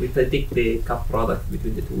cohomology, if I take the cup product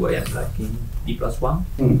between the two, I am like in D+1,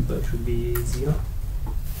 so it should be 0.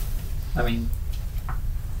 I mean,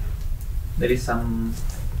 there is some,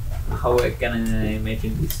 how I can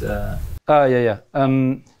imagine this? Yeah.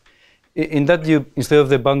 In that, instead of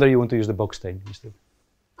the boundary, you want to use the box stain instead.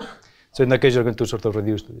 So in that case, you're going to sort of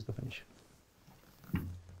reduce to this definition.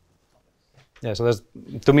 Yeah, so that's,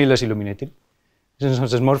 to me, less illuminating. This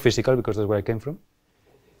is more physical because that's where I came from.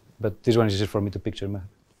 But this one is easier for me to picture in my head.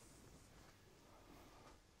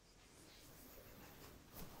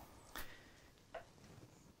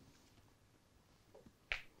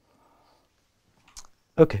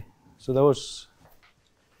 Okay, so that was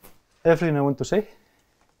everything I want to say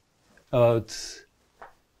about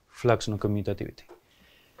flux non-commutativity.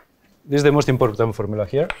 This is the most important formula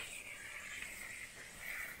here.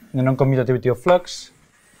 The non-commutativity of flux,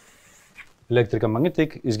 electric and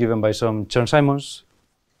magnetic, is given by some Chern-Simons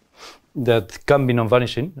that can be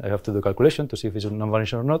non-vanishing. I have to do a calculation to see if it's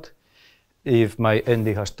non-vanishing or not, if my ND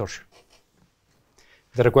has torsion.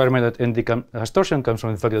 The requirement that ND has torsion comes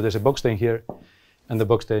from the fact that there's a box stain here, and the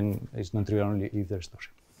box stain is non-trivial only if there's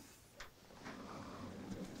torsion.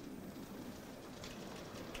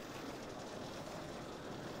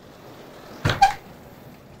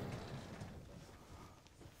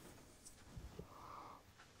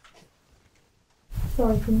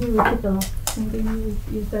 Sorry, can you repeat the last thing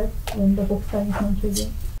you said when the box stain is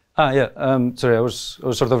non-trivial? Sorry, I was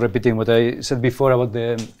sort of repeating what I said before about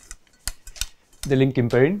the linking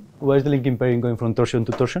pairing. Why is the linking pairing going from torsion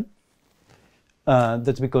to torsion?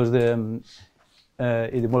 That's because it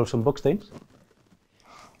involves some box stains.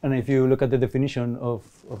 And if you look at the definition of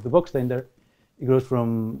the box stain there, it goes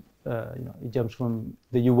from, it jumps from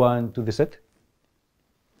the U1 to the set.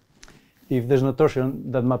 If there's no torsion,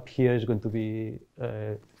 that map here is going to be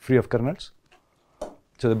free of kernels.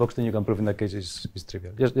 So the box stain you can prove in that case is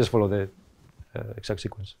trivial. Just follow the exact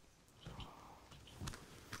sequence.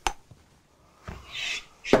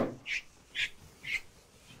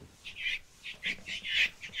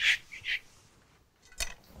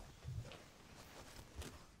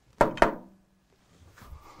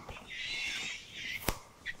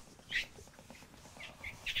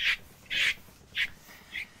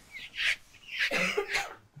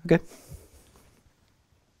 Okay.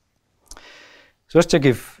 So let's check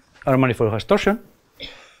if our manifold has torsion.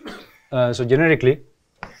 So generically,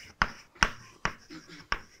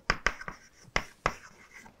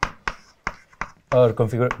 our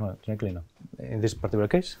configuration, well, generically no, in this particular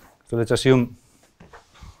case. So let's assume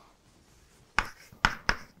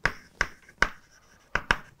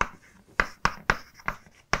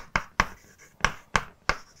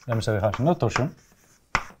M7 has no torsion.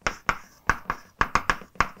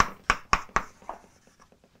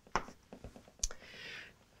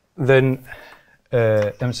 Then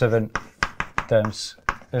M7 times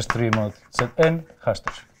S3 mod Zn has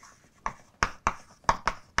torsion.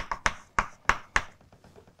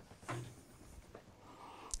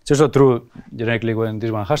 It's also true generically when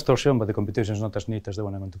this one has torsion, but the computation is not as neat as the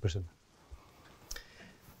one I'm going to present.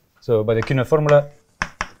 So by the QNet formula,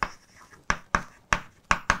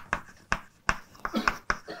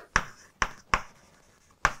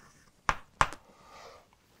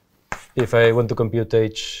 if I want to compute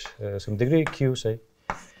h some degree, q, say,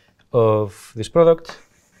 of this product,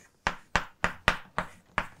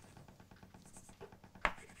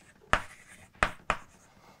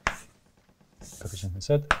 coefficient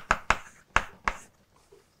z,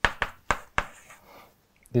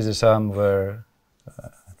 this is a sum where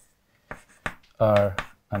R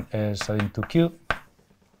and S are into Q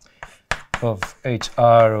of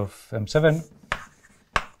HR of M7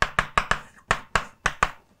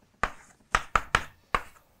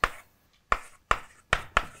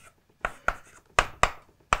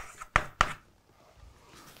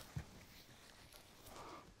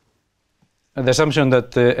 and the assumption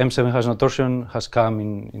that M7 has no torsion has come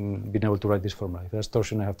in being able to write this formula. If it has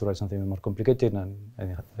torsion, I have to write something more complicated, and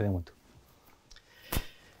I didn't want to.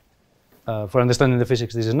 For understanding the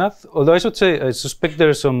physics, this is enough. Although I should say, I suspect there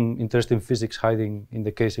is some interesting physics hiding in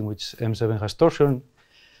the case in which M7 has torsion,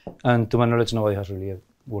 and to my knowledge, nobody has really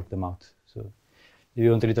worked them out. So if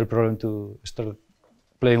you want a little problem to start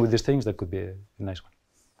playing with these things, that could be a nice one.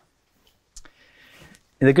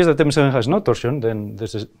 In the case that M7 has no torsion, then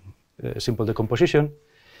there's a simple decomposition.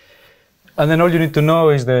 And then all you need to know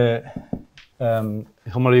is the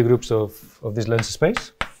homology groups of this lens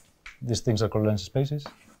space. These things are called lens spaces.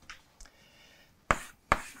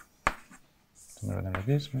 Something like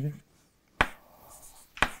this, maybe.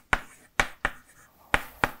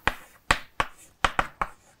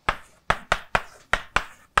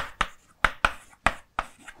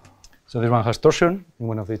 So this one has torsion in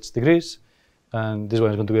one of its degrees, and this one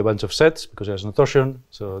is going to be a bunch of sets because it has no torsion.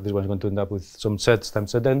 So this one is going to end up with some sets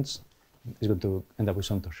times set ends. It's going to end up with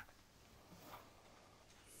some torsion.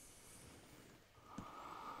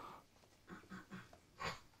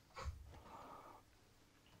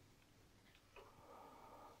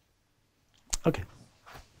 Okay.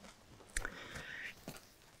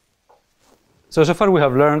 So far we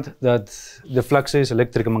have learned that the fluxes,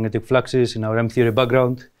 electric and magnetic fluxes in our M-theory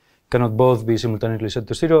background cannot both be simultaneously set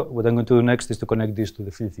to zero. What I'm going to do next is to connect this to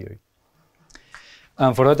the field theory.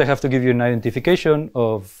 And for that I have to give you an identification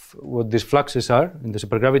of what these fluxes are in the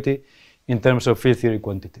supergravity in terms of field theory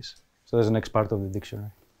quantities. So that's the next part of the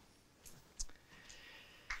dictionary.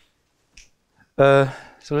 So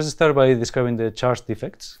let's start by describing the charge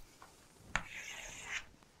defects.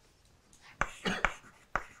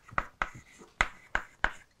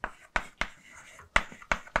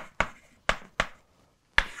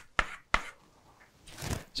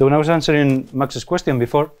 So when I was answering Max's question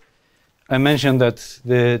before, I mentioned that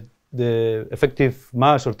the effective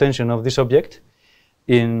mass or tension of this object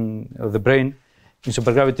of the brain in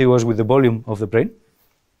supergravity was with the volume of the brain.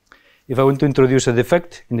 If I want to introduce a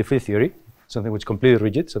defect in the field theory, something which is completely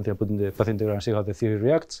rigid, something I put in the path integral and see how the theory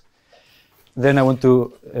reacts, then I want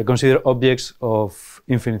to consider objects of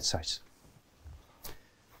infinite size.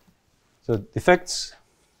 So defects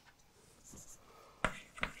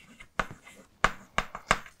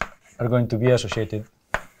are going to be associated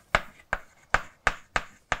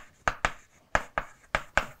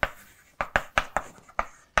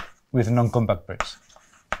with non-compact pairs.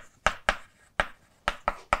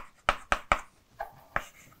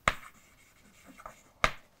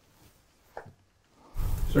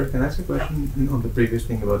 Sir, can I ask a question on the previous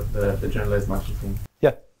thing about the generalized Maxwell thing?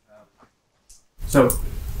 Yeah. So,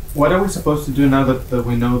 what are we supposed to do now that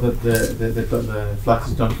we know that the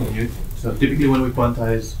fluxes don't commute? So typically when we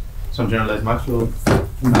quantize some generalized Maxwell,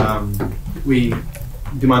 we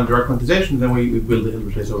demand direct quantization, then we build the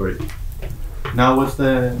Hilbert trace over it. Now what's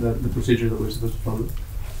the procedure that we're supposed to follow?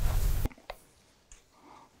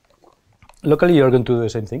 Locally you're going to do the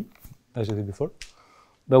same thing as you did before.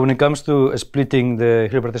 But when it comes to splitting the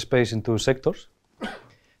Hilbert space into sectors,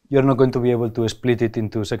 you're not going to be able to split it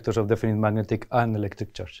into sectors of definite magnetic and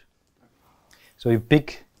electric charge. So you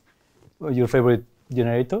pick your favorite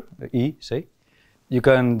generator, E, say. You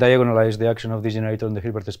can diagonalize the action of this generator in the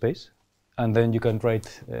Hilbert space, and then you can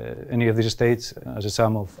write any of these states as a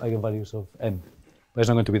sum of eigenvalues of M. But it's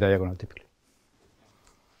not going to be diagonal typically.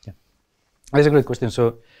 Yeah, that's a great question.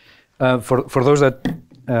 So for those that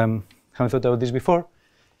haven't thought about this before,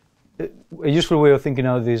 a useful way of thinking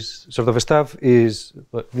out this sort of stuff is,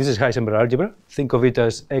 well, this is Heisenberg algebra. Think of it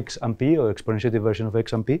as x and p, or exponentiative version of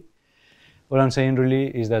x and p. What I'm saying really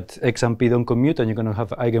is that x and p don't commute, and you're going to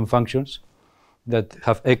have eigenfunctions that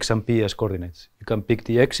have x and p as coordinates. You can pick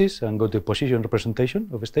the x's and go to position representation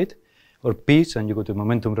of a state, or p's and you go to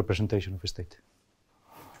momentum representation of a state.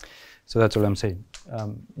 So that's all I'm saying.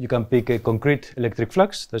 You can pick a concrete electric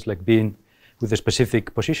flux, that's like being with a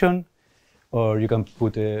specific position, or you can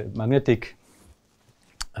put a magnetic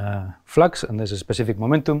flux and there's a specific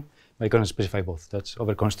momentum, but you can specify both. That's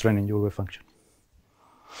over-constraining your wave function.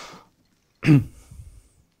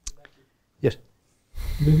 Yes?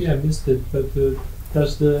 Maybe I missed it, but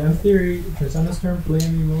does the M-theory transcendence term play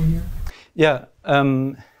any role here? Yeah,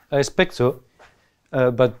 I expect so,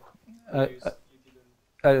 but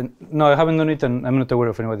no, I haven't done it, and I'm not aware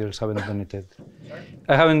of anybody else having done it yet.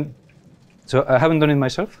 I haven't done it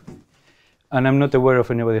myself, and I'm not aware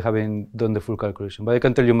of anybody having done the full calculation. But I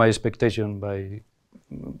can tell you my expectation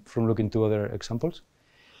from looking to other examples.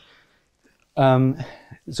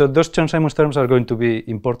 So those Chern-Simons terms are going to be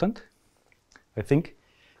important, I think,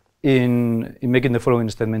 in making the following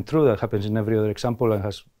statement true that happens in every other example and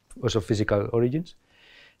has also physical origins,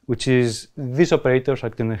 which is these operators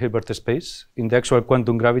acting in Hilbert space in the actual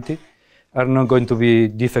quantum gravity are not going to be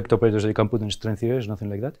defect operators that you can put in string theory, nothing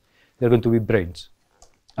like that. They're going to be branes.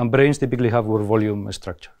 And branes typically have Word volume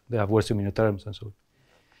structure. They have Wurtz-Minor terms and so on.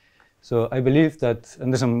 So I believe that,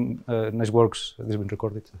 and there's some nice works, this has been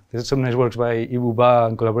recorded, there's some nice works by Ibu Ba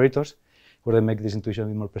and collaborators where they make this intuition a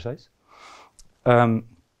bit more precise.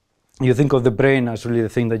 You think of the brain as really the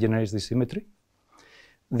thing that generates this symmetry.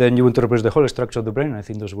 Then you want to represent the whole structure of the brain, and I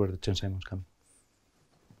think those were the Chern-Simons come.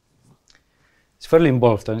 It's fairly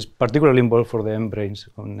involved, and it's particularly involved for the M brains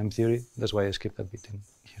on M theory. That's why I skipped that bit in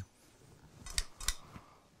here.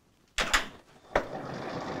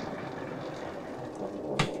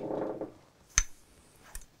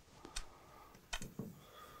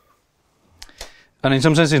 And in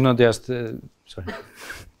some sense, it's not just, sorry,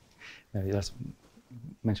 maybe that's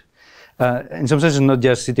mentioned. In some sense, it's not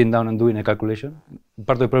just sitting down and doing a calculation.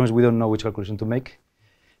 Part of the problem is we don't know which calculation to make.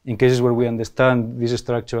 In cases where we understand this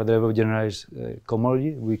structure at the level of generalized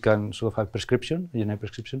cohomology, we can sort of have prescription, general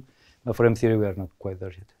prescription. But for M theory, we are not quite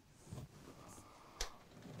there yet.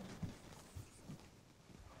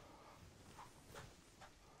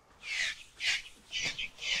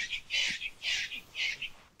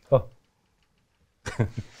 Oh.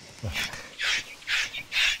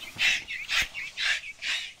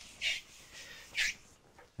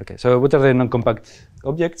 Okay, so what are the non-compact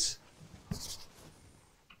objects?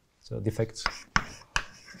 So defects.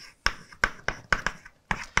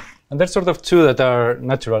 And there's sort of two that are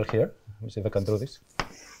natural here. Let me see if I can draw this.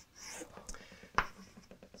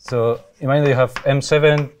 So imagine you have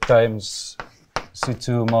M7 times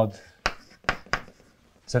C2 mod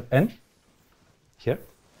Zn here.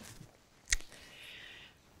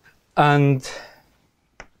 And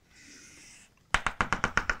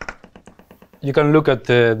you can look at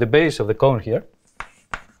the base of the cone here.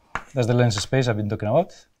 That's the lens space I've been talking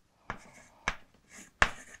about.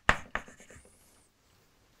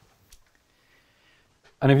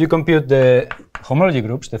 And if you compute the homology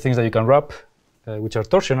groups, the things that you can wrap, which are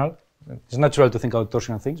torsional, it's natural to think about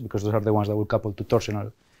torsional things because those are the ones that will couple to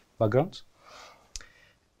torsional backgrounds.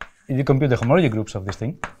 If you compute the homology groups of this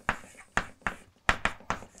thing,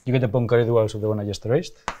 you get the Poincare duals of the one I just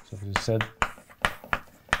erased. So this is Z,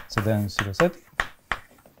 so then 0Z.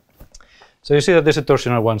 So you see that there's a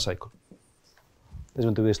torsional one cycle. This is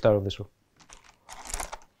going to be the star of this row.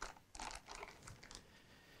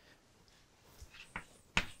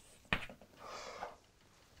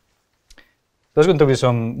 There's going to be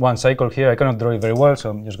some one cycle here. I cannot draw it very well, so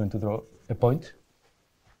I'm just going to draw a point.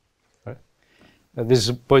 Right. This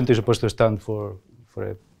point is supposed to stand for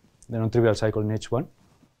the non-trivial cycle in H1,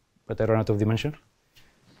 but I ran out of dimension.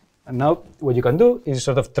 And now what you can do is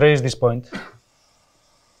sort of trace this point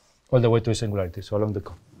all the way to a singularity, so along the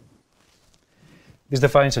cone. This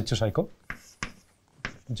defines a two-cycle,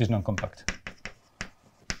 which is non-compact.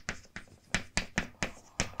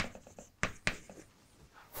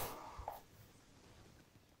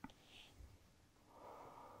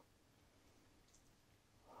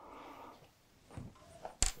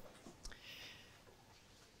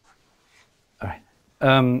 All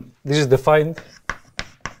right. This is defined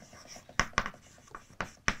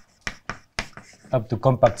up to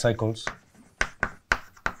compact cycles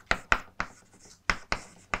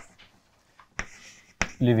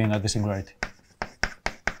living at the singularity.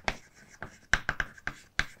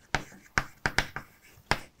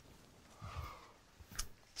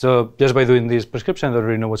 So just by doing this prescription, I don't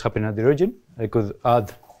really know what's happening at the origin. I could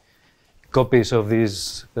add copies of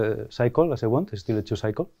this cycle as I want. It's still a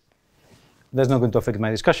two-cycle. That's not going to affect my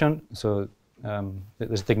discussion. So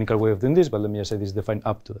there's a technical way of doing this, but let me just say this is defined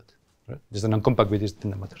up to that. Right? Just the non-compact bit is the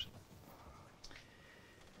thing that matters.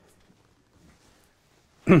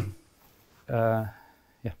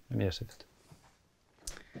 Yeah, let me just say that.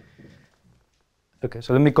 Okay,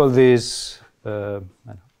 so let me call this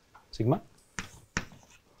sigma.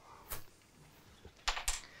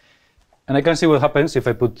 And I can see what happens if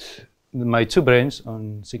I put my two branes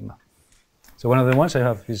on sigma. So one of the ones I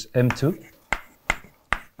have is M2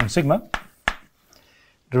 on sigma.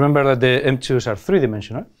 Remember that the M2s are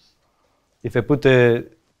three-dimensional. If I put a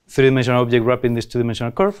three-dimensional object wrapping this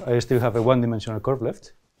two-dimensional curve, I still have a one-dimensional curve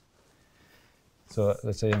left. So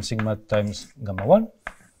let's say M sigma times gamma 1.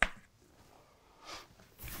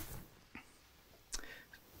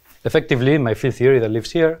 Effectively, my field theory that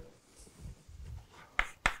lives here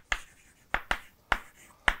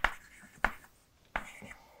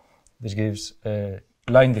this gives a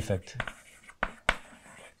line defect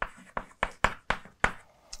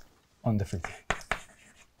on the field theory.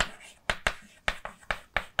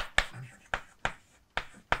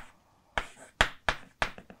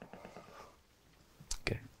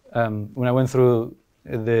 Okay. When I went through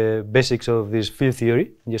the basics of this field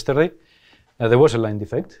theory yesterday, there was a line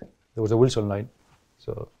defect. There was a Wilson line.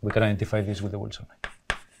 So we can identify this with the Wilson line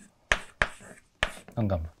on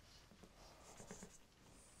gamma.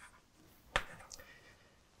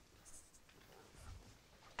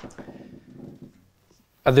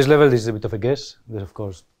 At this level, this is a bit of a guess. There's, of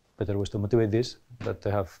course, better ways to motivate this, but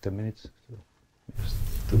I have 10 minutes. So just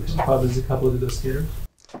do this. How does it couple to the scalars?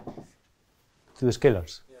 To the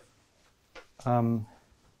scalars? Yeah.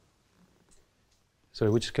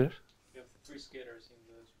 Sorry, which scalars? You have three scalars in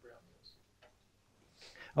the superalgebras.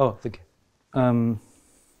 Oh, thank you.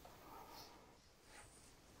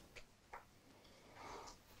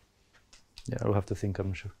 Yeah, I'll have to think, I'm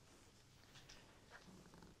not sure.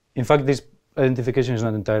 In fact, this identification is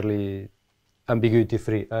not entirely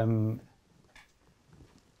ambiguity-free. I'm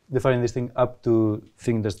defining this thing up to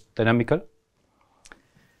thing that's dynamical.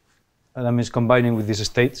 And that means combining with these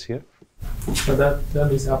states here. But that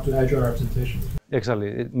means up to agile representation. Exactly.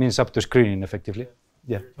 It means up to screening, effectively.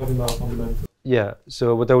 Yeah. You're talking about fundamental. Yeah.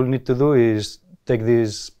 So what I will need to do is take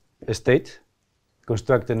this state,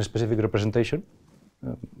 construct a specific representation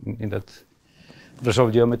in that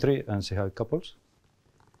resolve geometry, and see how it couples.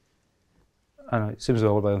 I don't know, it seems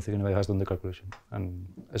doable, but I don't think anybody has done the calculation. And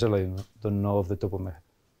I certainly don't know off the top of my head.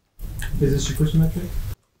 Is it supersymmetric?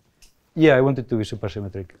 Yeah, I want it to be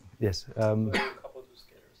supersymmetric. Yes.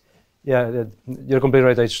 Yeah, you're completely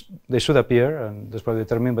right. They should appear, and that's probably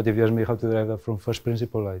determined. But if you ask me how to derive that from first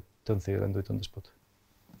principle, I don't think I can do it on the spot.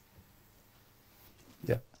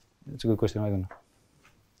 Yeah, it's a good question. I don't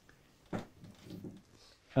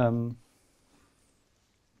know.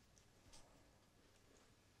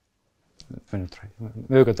 Let me try.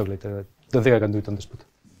 Maybe we can talk later. I don't think I can do it on the spot.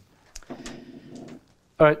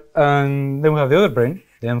 All right, and then we have the other brane,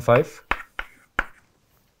 the M5,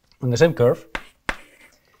 on the same curve.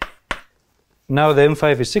 Now the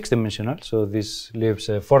M5 is six-dimensional, so this leaves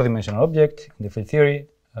a four-dimensional object in the field theory.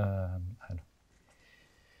 Let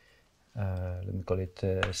me call it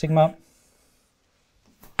sigma.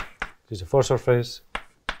 This is a four surface.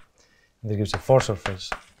 And this gives a four surface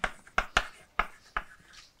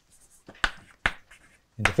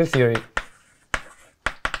in the field theory.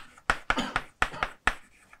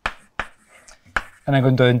 And I'm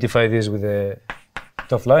going to identify this with a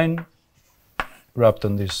top line wrapped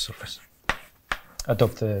on this surface,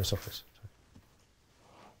 atop the surface.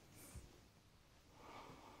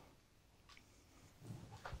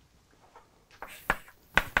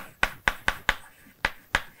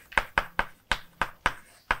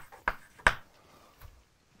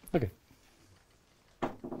 Okay.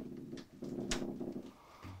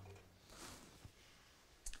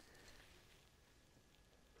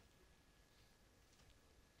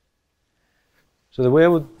 So the way I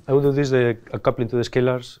would do this, the coupling to the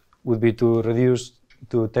scalars, would be to reduce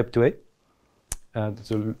to type 2a.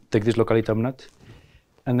 So take this locality terminate,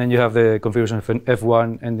 and then you have the configuration of an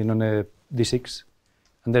F1 ending on a D6,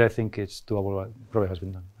 and there I think it's doable. Probably has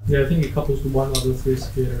been done. Yeah, I think it couples to one of the three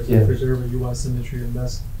scalars and preserve a U1 symmetry, and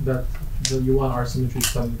that the U1 R symmetry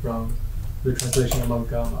is coming from the translation among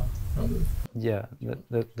gamma. Yeah,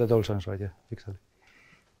 that all sounds right. Yeah, exactly.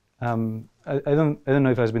 I don't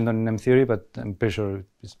know if it has been done in M theory, but I'm pretty sure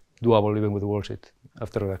it's doable even with the worksheet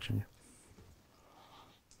after reduction. Yeah.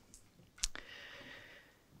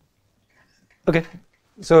 Okay,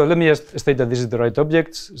 so let me just state that this is the right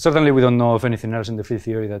object. Certainly, we don't know of anything else in the field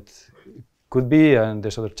theory that could be, and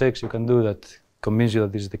there's other checks you can do that convince you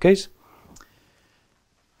that this is the case.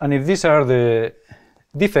 And if these are the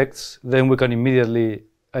defects, then we can immediately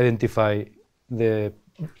identify the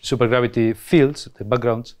supergravity fields, the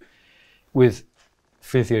backgrounds, with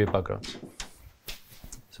field theory backgrounds.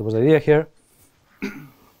 So what's the idea here?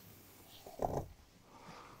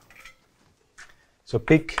 So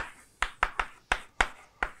pick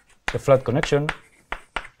a flat connection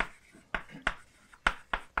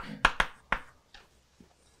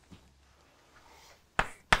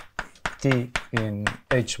T in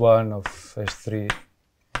H1 of S3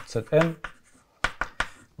 Zn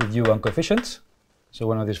with U1 coefficients. So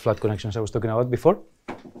one of these flat connections I was talking about before.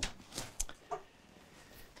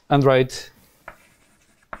 And write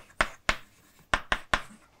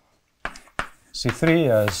C3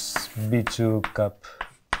 as B2 cap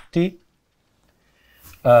T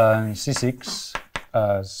and C6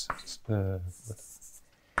 as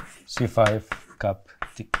C5 cap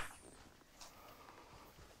T.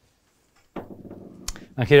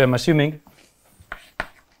 And here I'm assuming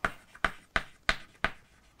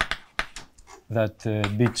that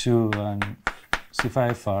B2 and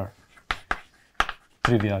C5 are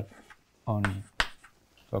trivial on,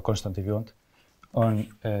 or constant if you want, on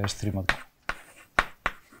S3 model.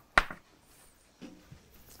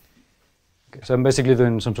 Okay, so I'm basically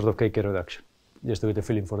doing some sort of KK reduction, just to get a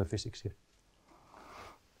feeling for the physics here.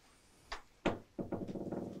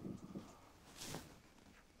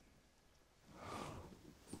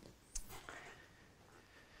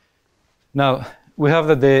 Now, we have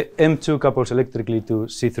that the M2 couples electrically to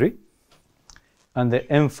C3, and the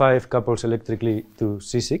M5 couples electrically to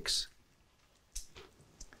C6.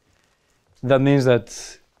 That means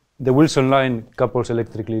that the Wilson line couples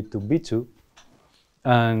electrically to B2,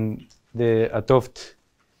 and the 't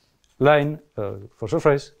line, for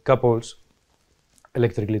surprise, couples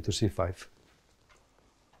electrically to C5.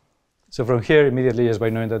 So from here, immediately, just by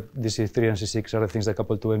knowing that the C3 and C6 are the things that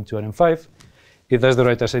couple to M2 and M5, if that's the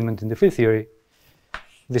right assignment in the field theory,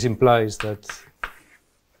 this implies that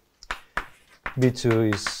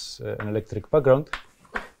B2 is an electric background.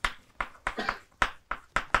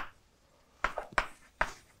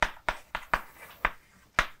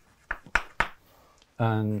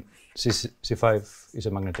 And C5 is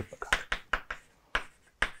a magnetic background.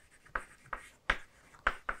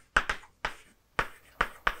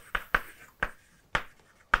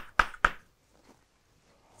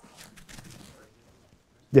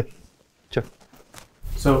 Yeah, sure.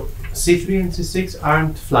 So C3 and C6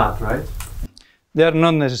 aren't flat, right? They are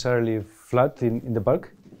not necessarily flat in the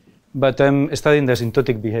bulk, but I'm studying the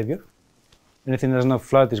asymptotic behavior. Anything that's not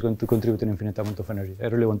flat is going to contribute an infinite amount of energy. I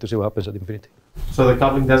really want to see what happens at infinity. So the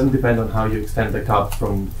coupling doesn't depend on how you extend the cup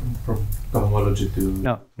from cohomology to...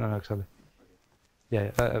 No, exactly.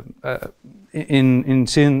 Yeah, in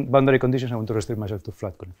seeing boundary conditions, I want to restrict myself to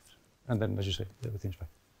flat connections. And then, as you say, everything's fine.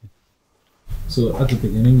 So at the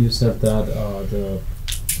beginning, you said that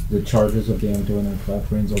the charges of the M2 and M5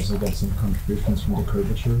 branes also get some contributions from the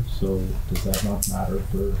curvature. So does that not matter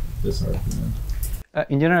for this argument?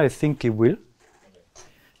 In general, I think it will.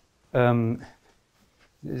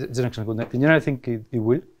 It's an excellent point. In general, I think it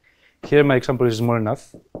will. Here, my example is small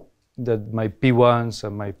enough that my P1s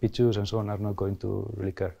and my P2s and so on are not going to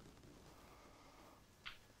really care.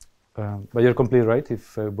 But you're completely right.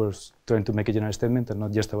 If I was trying to make a general statement and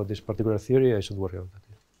not just about this particular theory, I should worry about that.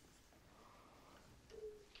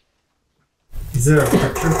 Is there a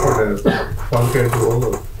structure for the Poincare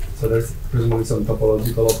dual? So there's presumably some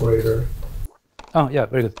topological operator. Oh, yeah,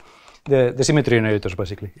 very good. The symmetry generators,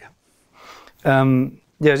 basically. Yeah.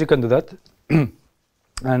 Yes, you can do that.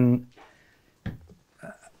 And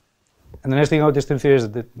the nice thing about this string theory is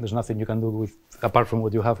that there's nothing you can do with apart from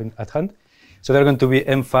what you have at hand. So there are going to be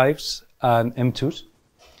M5s and M2s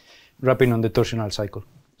wrapping on the torsional cycle.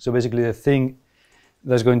 So basically, the thing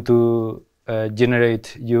that's going to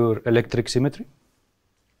generate your electric symmetry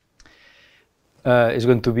is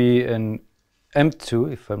going to be an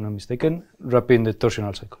M2, if I'm not mistaken, wrapping the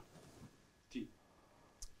torsional cycle.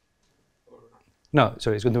 No,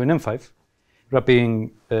 sorry, it's going to be an M5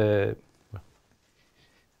 wrapping, I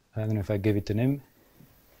don't know if I gave it a name.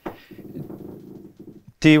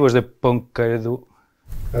 T was the Poincare.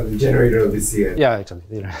 The generator of the CN. Yeah,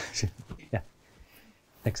 exactly. Yeah,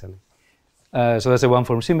 exactly. So that's a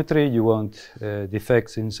one-form symmetry. You want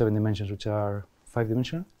defects in 7 dimensions, which are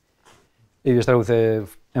 5-dimensional. If you start with a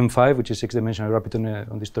M5, which is 6-dimensional, wrap it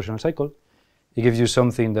on this torsional cycle, it gives you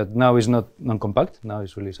something that now is not non-compact. Now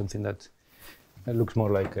it's really something that looks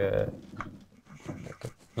more like a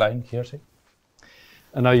line here, say.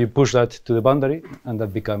 And now you push that to the boundary, and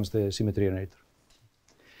that becomes the symmetry generator.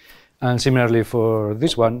 And similarly for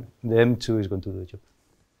this one, the M2 is going to do the job.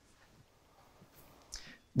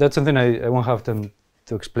 That's something I won't have time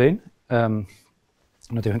to explain,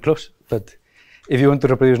 not even close. But if you want to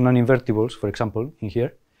reproduce non-invertibles, for example, in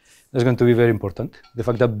here, that's going to be very important. The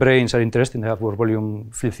fact that branes are interested, they have more volume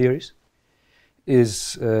field theories,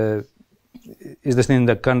 is the thing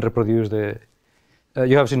that can reproduce the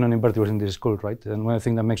you have seen non-invertibles in this school, right? And one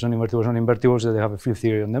thing that makes non-invertibles is that they have a field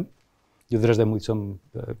theory on them. You address them with some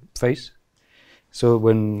phase. So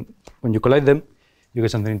when you collide them, you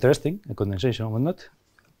get something interesting, a condensation and whatnot.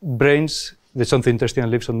 Brains, there's something interesting that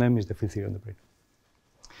lives on them is the field theory on the brain.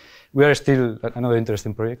 We are still, another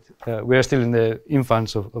interesting project, we are still in the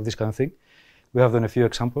infants of this kind of thing. We have done a few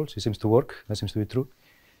examples, it seems to work, that seems to be true.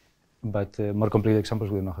 But more complicated examples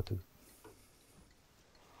we don't know how to do.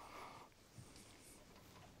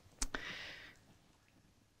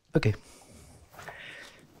 Okay.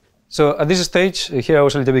 So at this stage, here I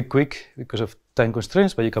was a little bit quick because of time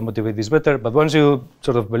constraints, but you can motivate this better. But once you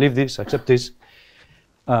sort of believe this, accept this,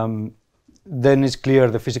 then it's clear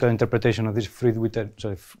the physical interpretation of this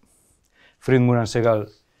Fried-Moore and Segal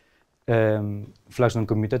flux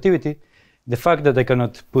non-commutativity. The fact that I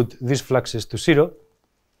cannot put these fluxes to 0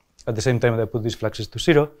 at the same time that I put these fluxes to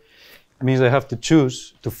 0 means I have to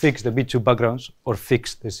choose to fix the B2 backgrounds or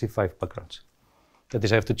fix the C5 backgrounds. That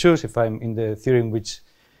is, I have to choose if I'm in the theory in which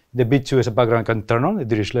the B2 as a background can turn on, the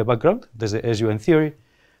Dirichlet background, that's the SUN theory,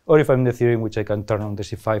 or if I'm in the theory in which I can turn on the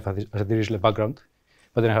C5 as a Dirichlet background,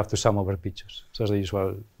 but then I have to sum over pictures. So that's the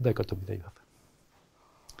usual dichotomy that you have.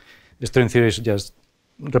 The string theory is just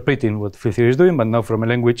repeating what field theory is doing, but now from a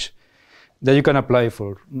language that you can apply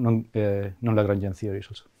for non-Lagrangian theories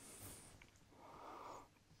also.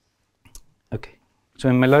 Okay, so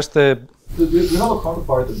in my last... do you have a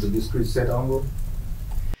counterpart of the discrete set angle?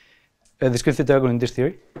 A discrete theta angle in this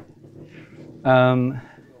theory? Not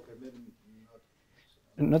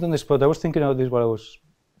on the spot. I was thinking about this while I was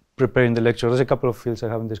preparing the lecture. There's a couple of fields I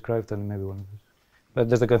haven't described, and maybe one of those. But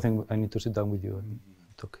that's the kind of thing I need to sit down with you and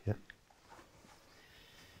talk. Yeah.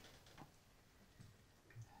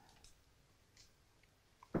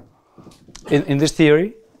 In this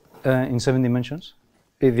theory, in 7 dimensions,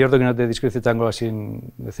 if you're looking at the discrete theta angle as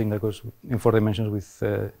in the thing that goes in 4 dimensions with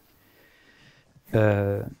the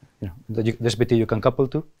SPT you can couple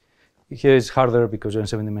to, here it's harder because you're in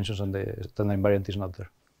 7 dimensions and the standard invariant is not there.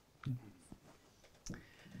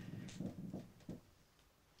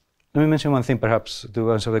 Let me mention one thing perhaps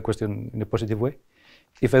to answer the question in a positive way.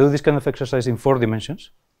 If I do this kind of exercise in 4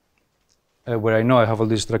 dimensions, where I know I have all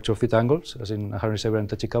these structure of theta angles, as in Harry-Sever and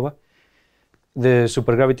Tachikawa, the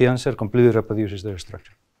supergravity answer completely reproduces their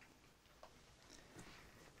structure.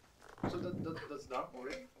 So that's done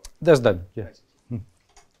already? That's done, yeah.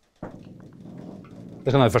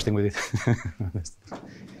 That's not the first thing we did.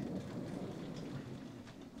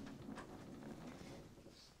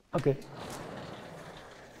 Okay.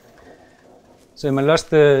 So in my last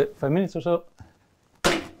 5 minutes or so,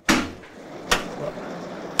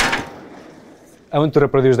 I want to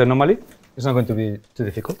reproduce the anomaly. It's not going to be too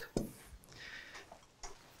difficult.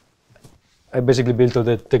 I basically built all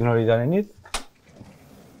the technology that I need.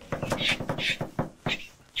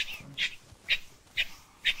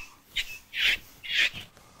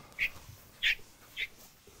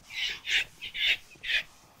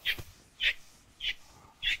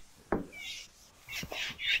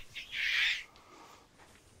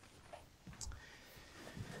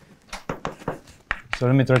 So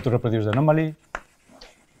let me try to reproduce the anomaly,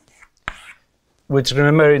 which,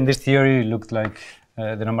 remember, in this theory looked like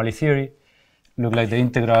the anomaly theory, looked like the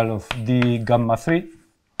integral of d gamma 3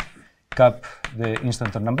 cap the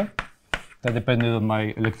instanton number that depended on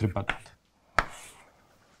my electric background.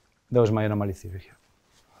 That was my anomaly theory here.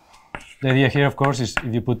 The idea here, of course, is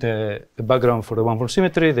if you put a background for the one-form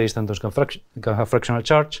symmetry, the instantons can have fractional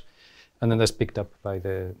charge, and then that's picked up by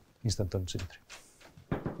the instanton symmetry.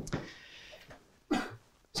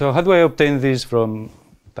 So how do I obtain this from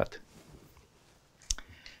that?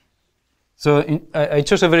 So I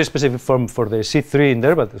chose a very specific form for the C3 in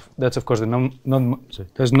there, but that's of course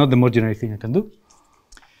that's not the most generic thing I can do.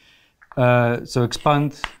 So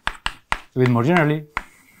expand a bit more generally.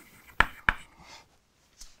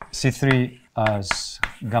 C3 as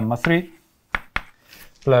gamma 3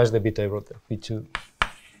 plus the beta I wrote there, P2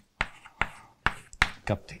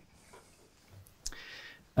 cap T.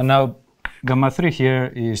 And now gamma 3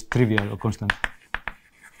 here is trivial or constant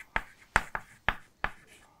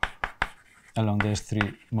along the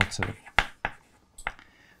S3 mod 7.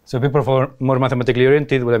 So people who are more mathematically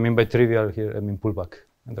oriented, what I mean by trivial here, I mean pullback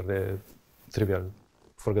under the trivial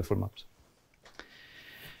forgetful maps.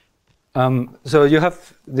 So you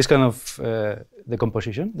have this kind of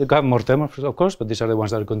decomposition. You have more terms, of course, but these are the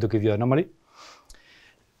ones that are going to give you anomaly.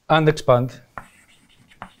 And expand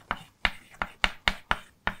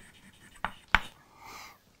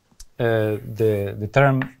the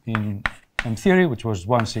term in M theory, which was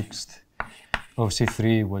 1/6 of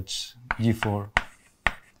C3, which G4,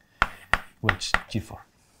 which G4.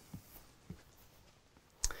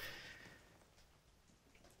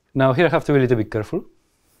 Now here I have to be a little bit careful.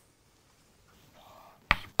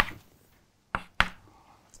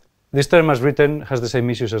 This term as written has the same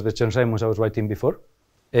issues as the Chern-Simons I was writing before,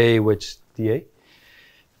 A wedge dA.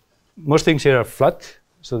 Most things here are flat,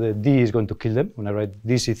 so the D is going to kill them. When I write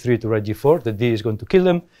DC3 to write G4, the D is going to kill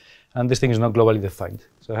them, and this thing is not globally defined.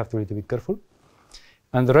 So I have to be a little bit careful.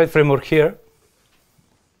 And the right framework here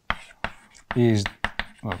is,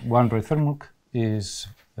 well, one right framework is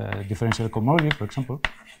differential cohomology, for example.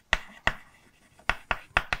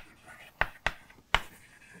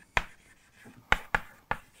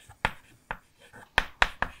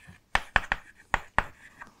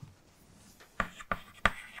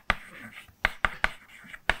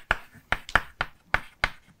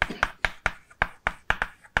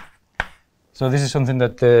 So this is something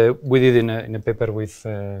that we did in a paper with,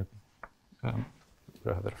 I have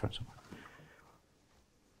the reference somewhere.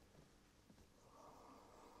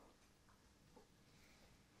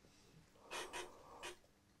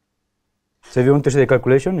 So if you want to see the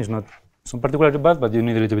calculation, it's not particularly bad, but you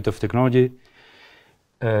need a little bit of technology.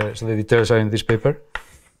 So the details are in this paper.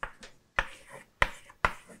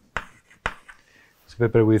 It's a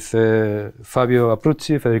paper with Fabio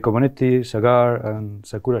Aprucci, Federico Bonetti, Sagar, and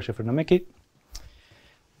Sakura Sheffer-Nameki.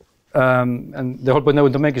 And the whole point I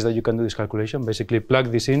want to make is that you can do this calculation, basically plug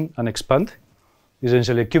this in and expand. This is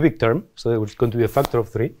essentially a cubic term, so it's going to be a factor of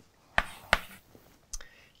 3.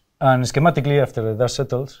 And schematically, after the dust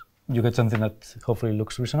settles, you get something that hopefully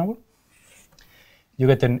looks reasonable. You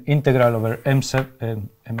get an integral over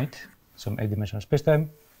M8, some 8-dimensional spacetime,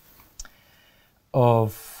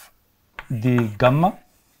 of the gamma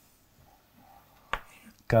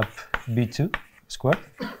cap B2 squared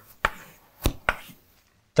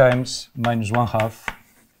times minus 1/2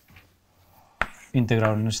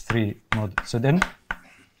 integral -3 mod Zn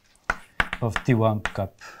of T1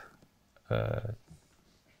 cap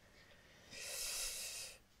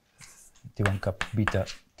T1 cap beta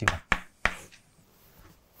T1.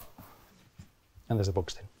 And there's the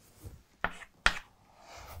box thing.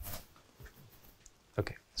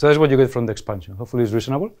 Okay, so that's what you get from the expansion. Hopefully it's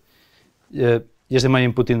reasonable. Just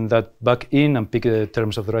imagine putting that back in and pick the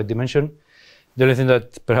terms of the right dimension. The only thing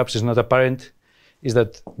that perhaps is not apparent is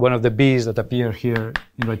that one of the B's that appear here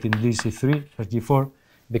in writing DC3 as G4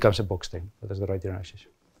 becomes a box thing. But that's the right generalization.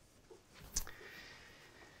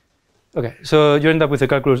 Okay, so you end up with a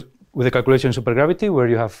calculation supergravity where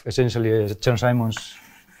you have essentially a Chern-Simons,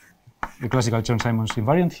 the classical Chern-Simons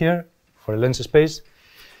invariant here for a lens space,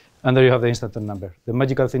 and there you have the instanton number. The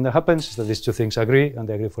magical thing that happens is that these two things agree, and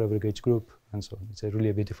they agree for every gauge group, and so on. It's really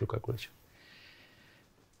a beautiful calculation.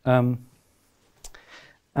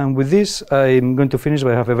 And with this, I'm going to finish,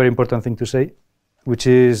 but I have a very important thing to say, which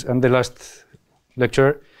is, and the last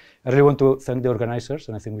lecture, I really want to thank the organizers,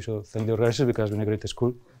 and I think we should thank the organizers because it's been a great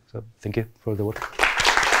school. So thank you for the work.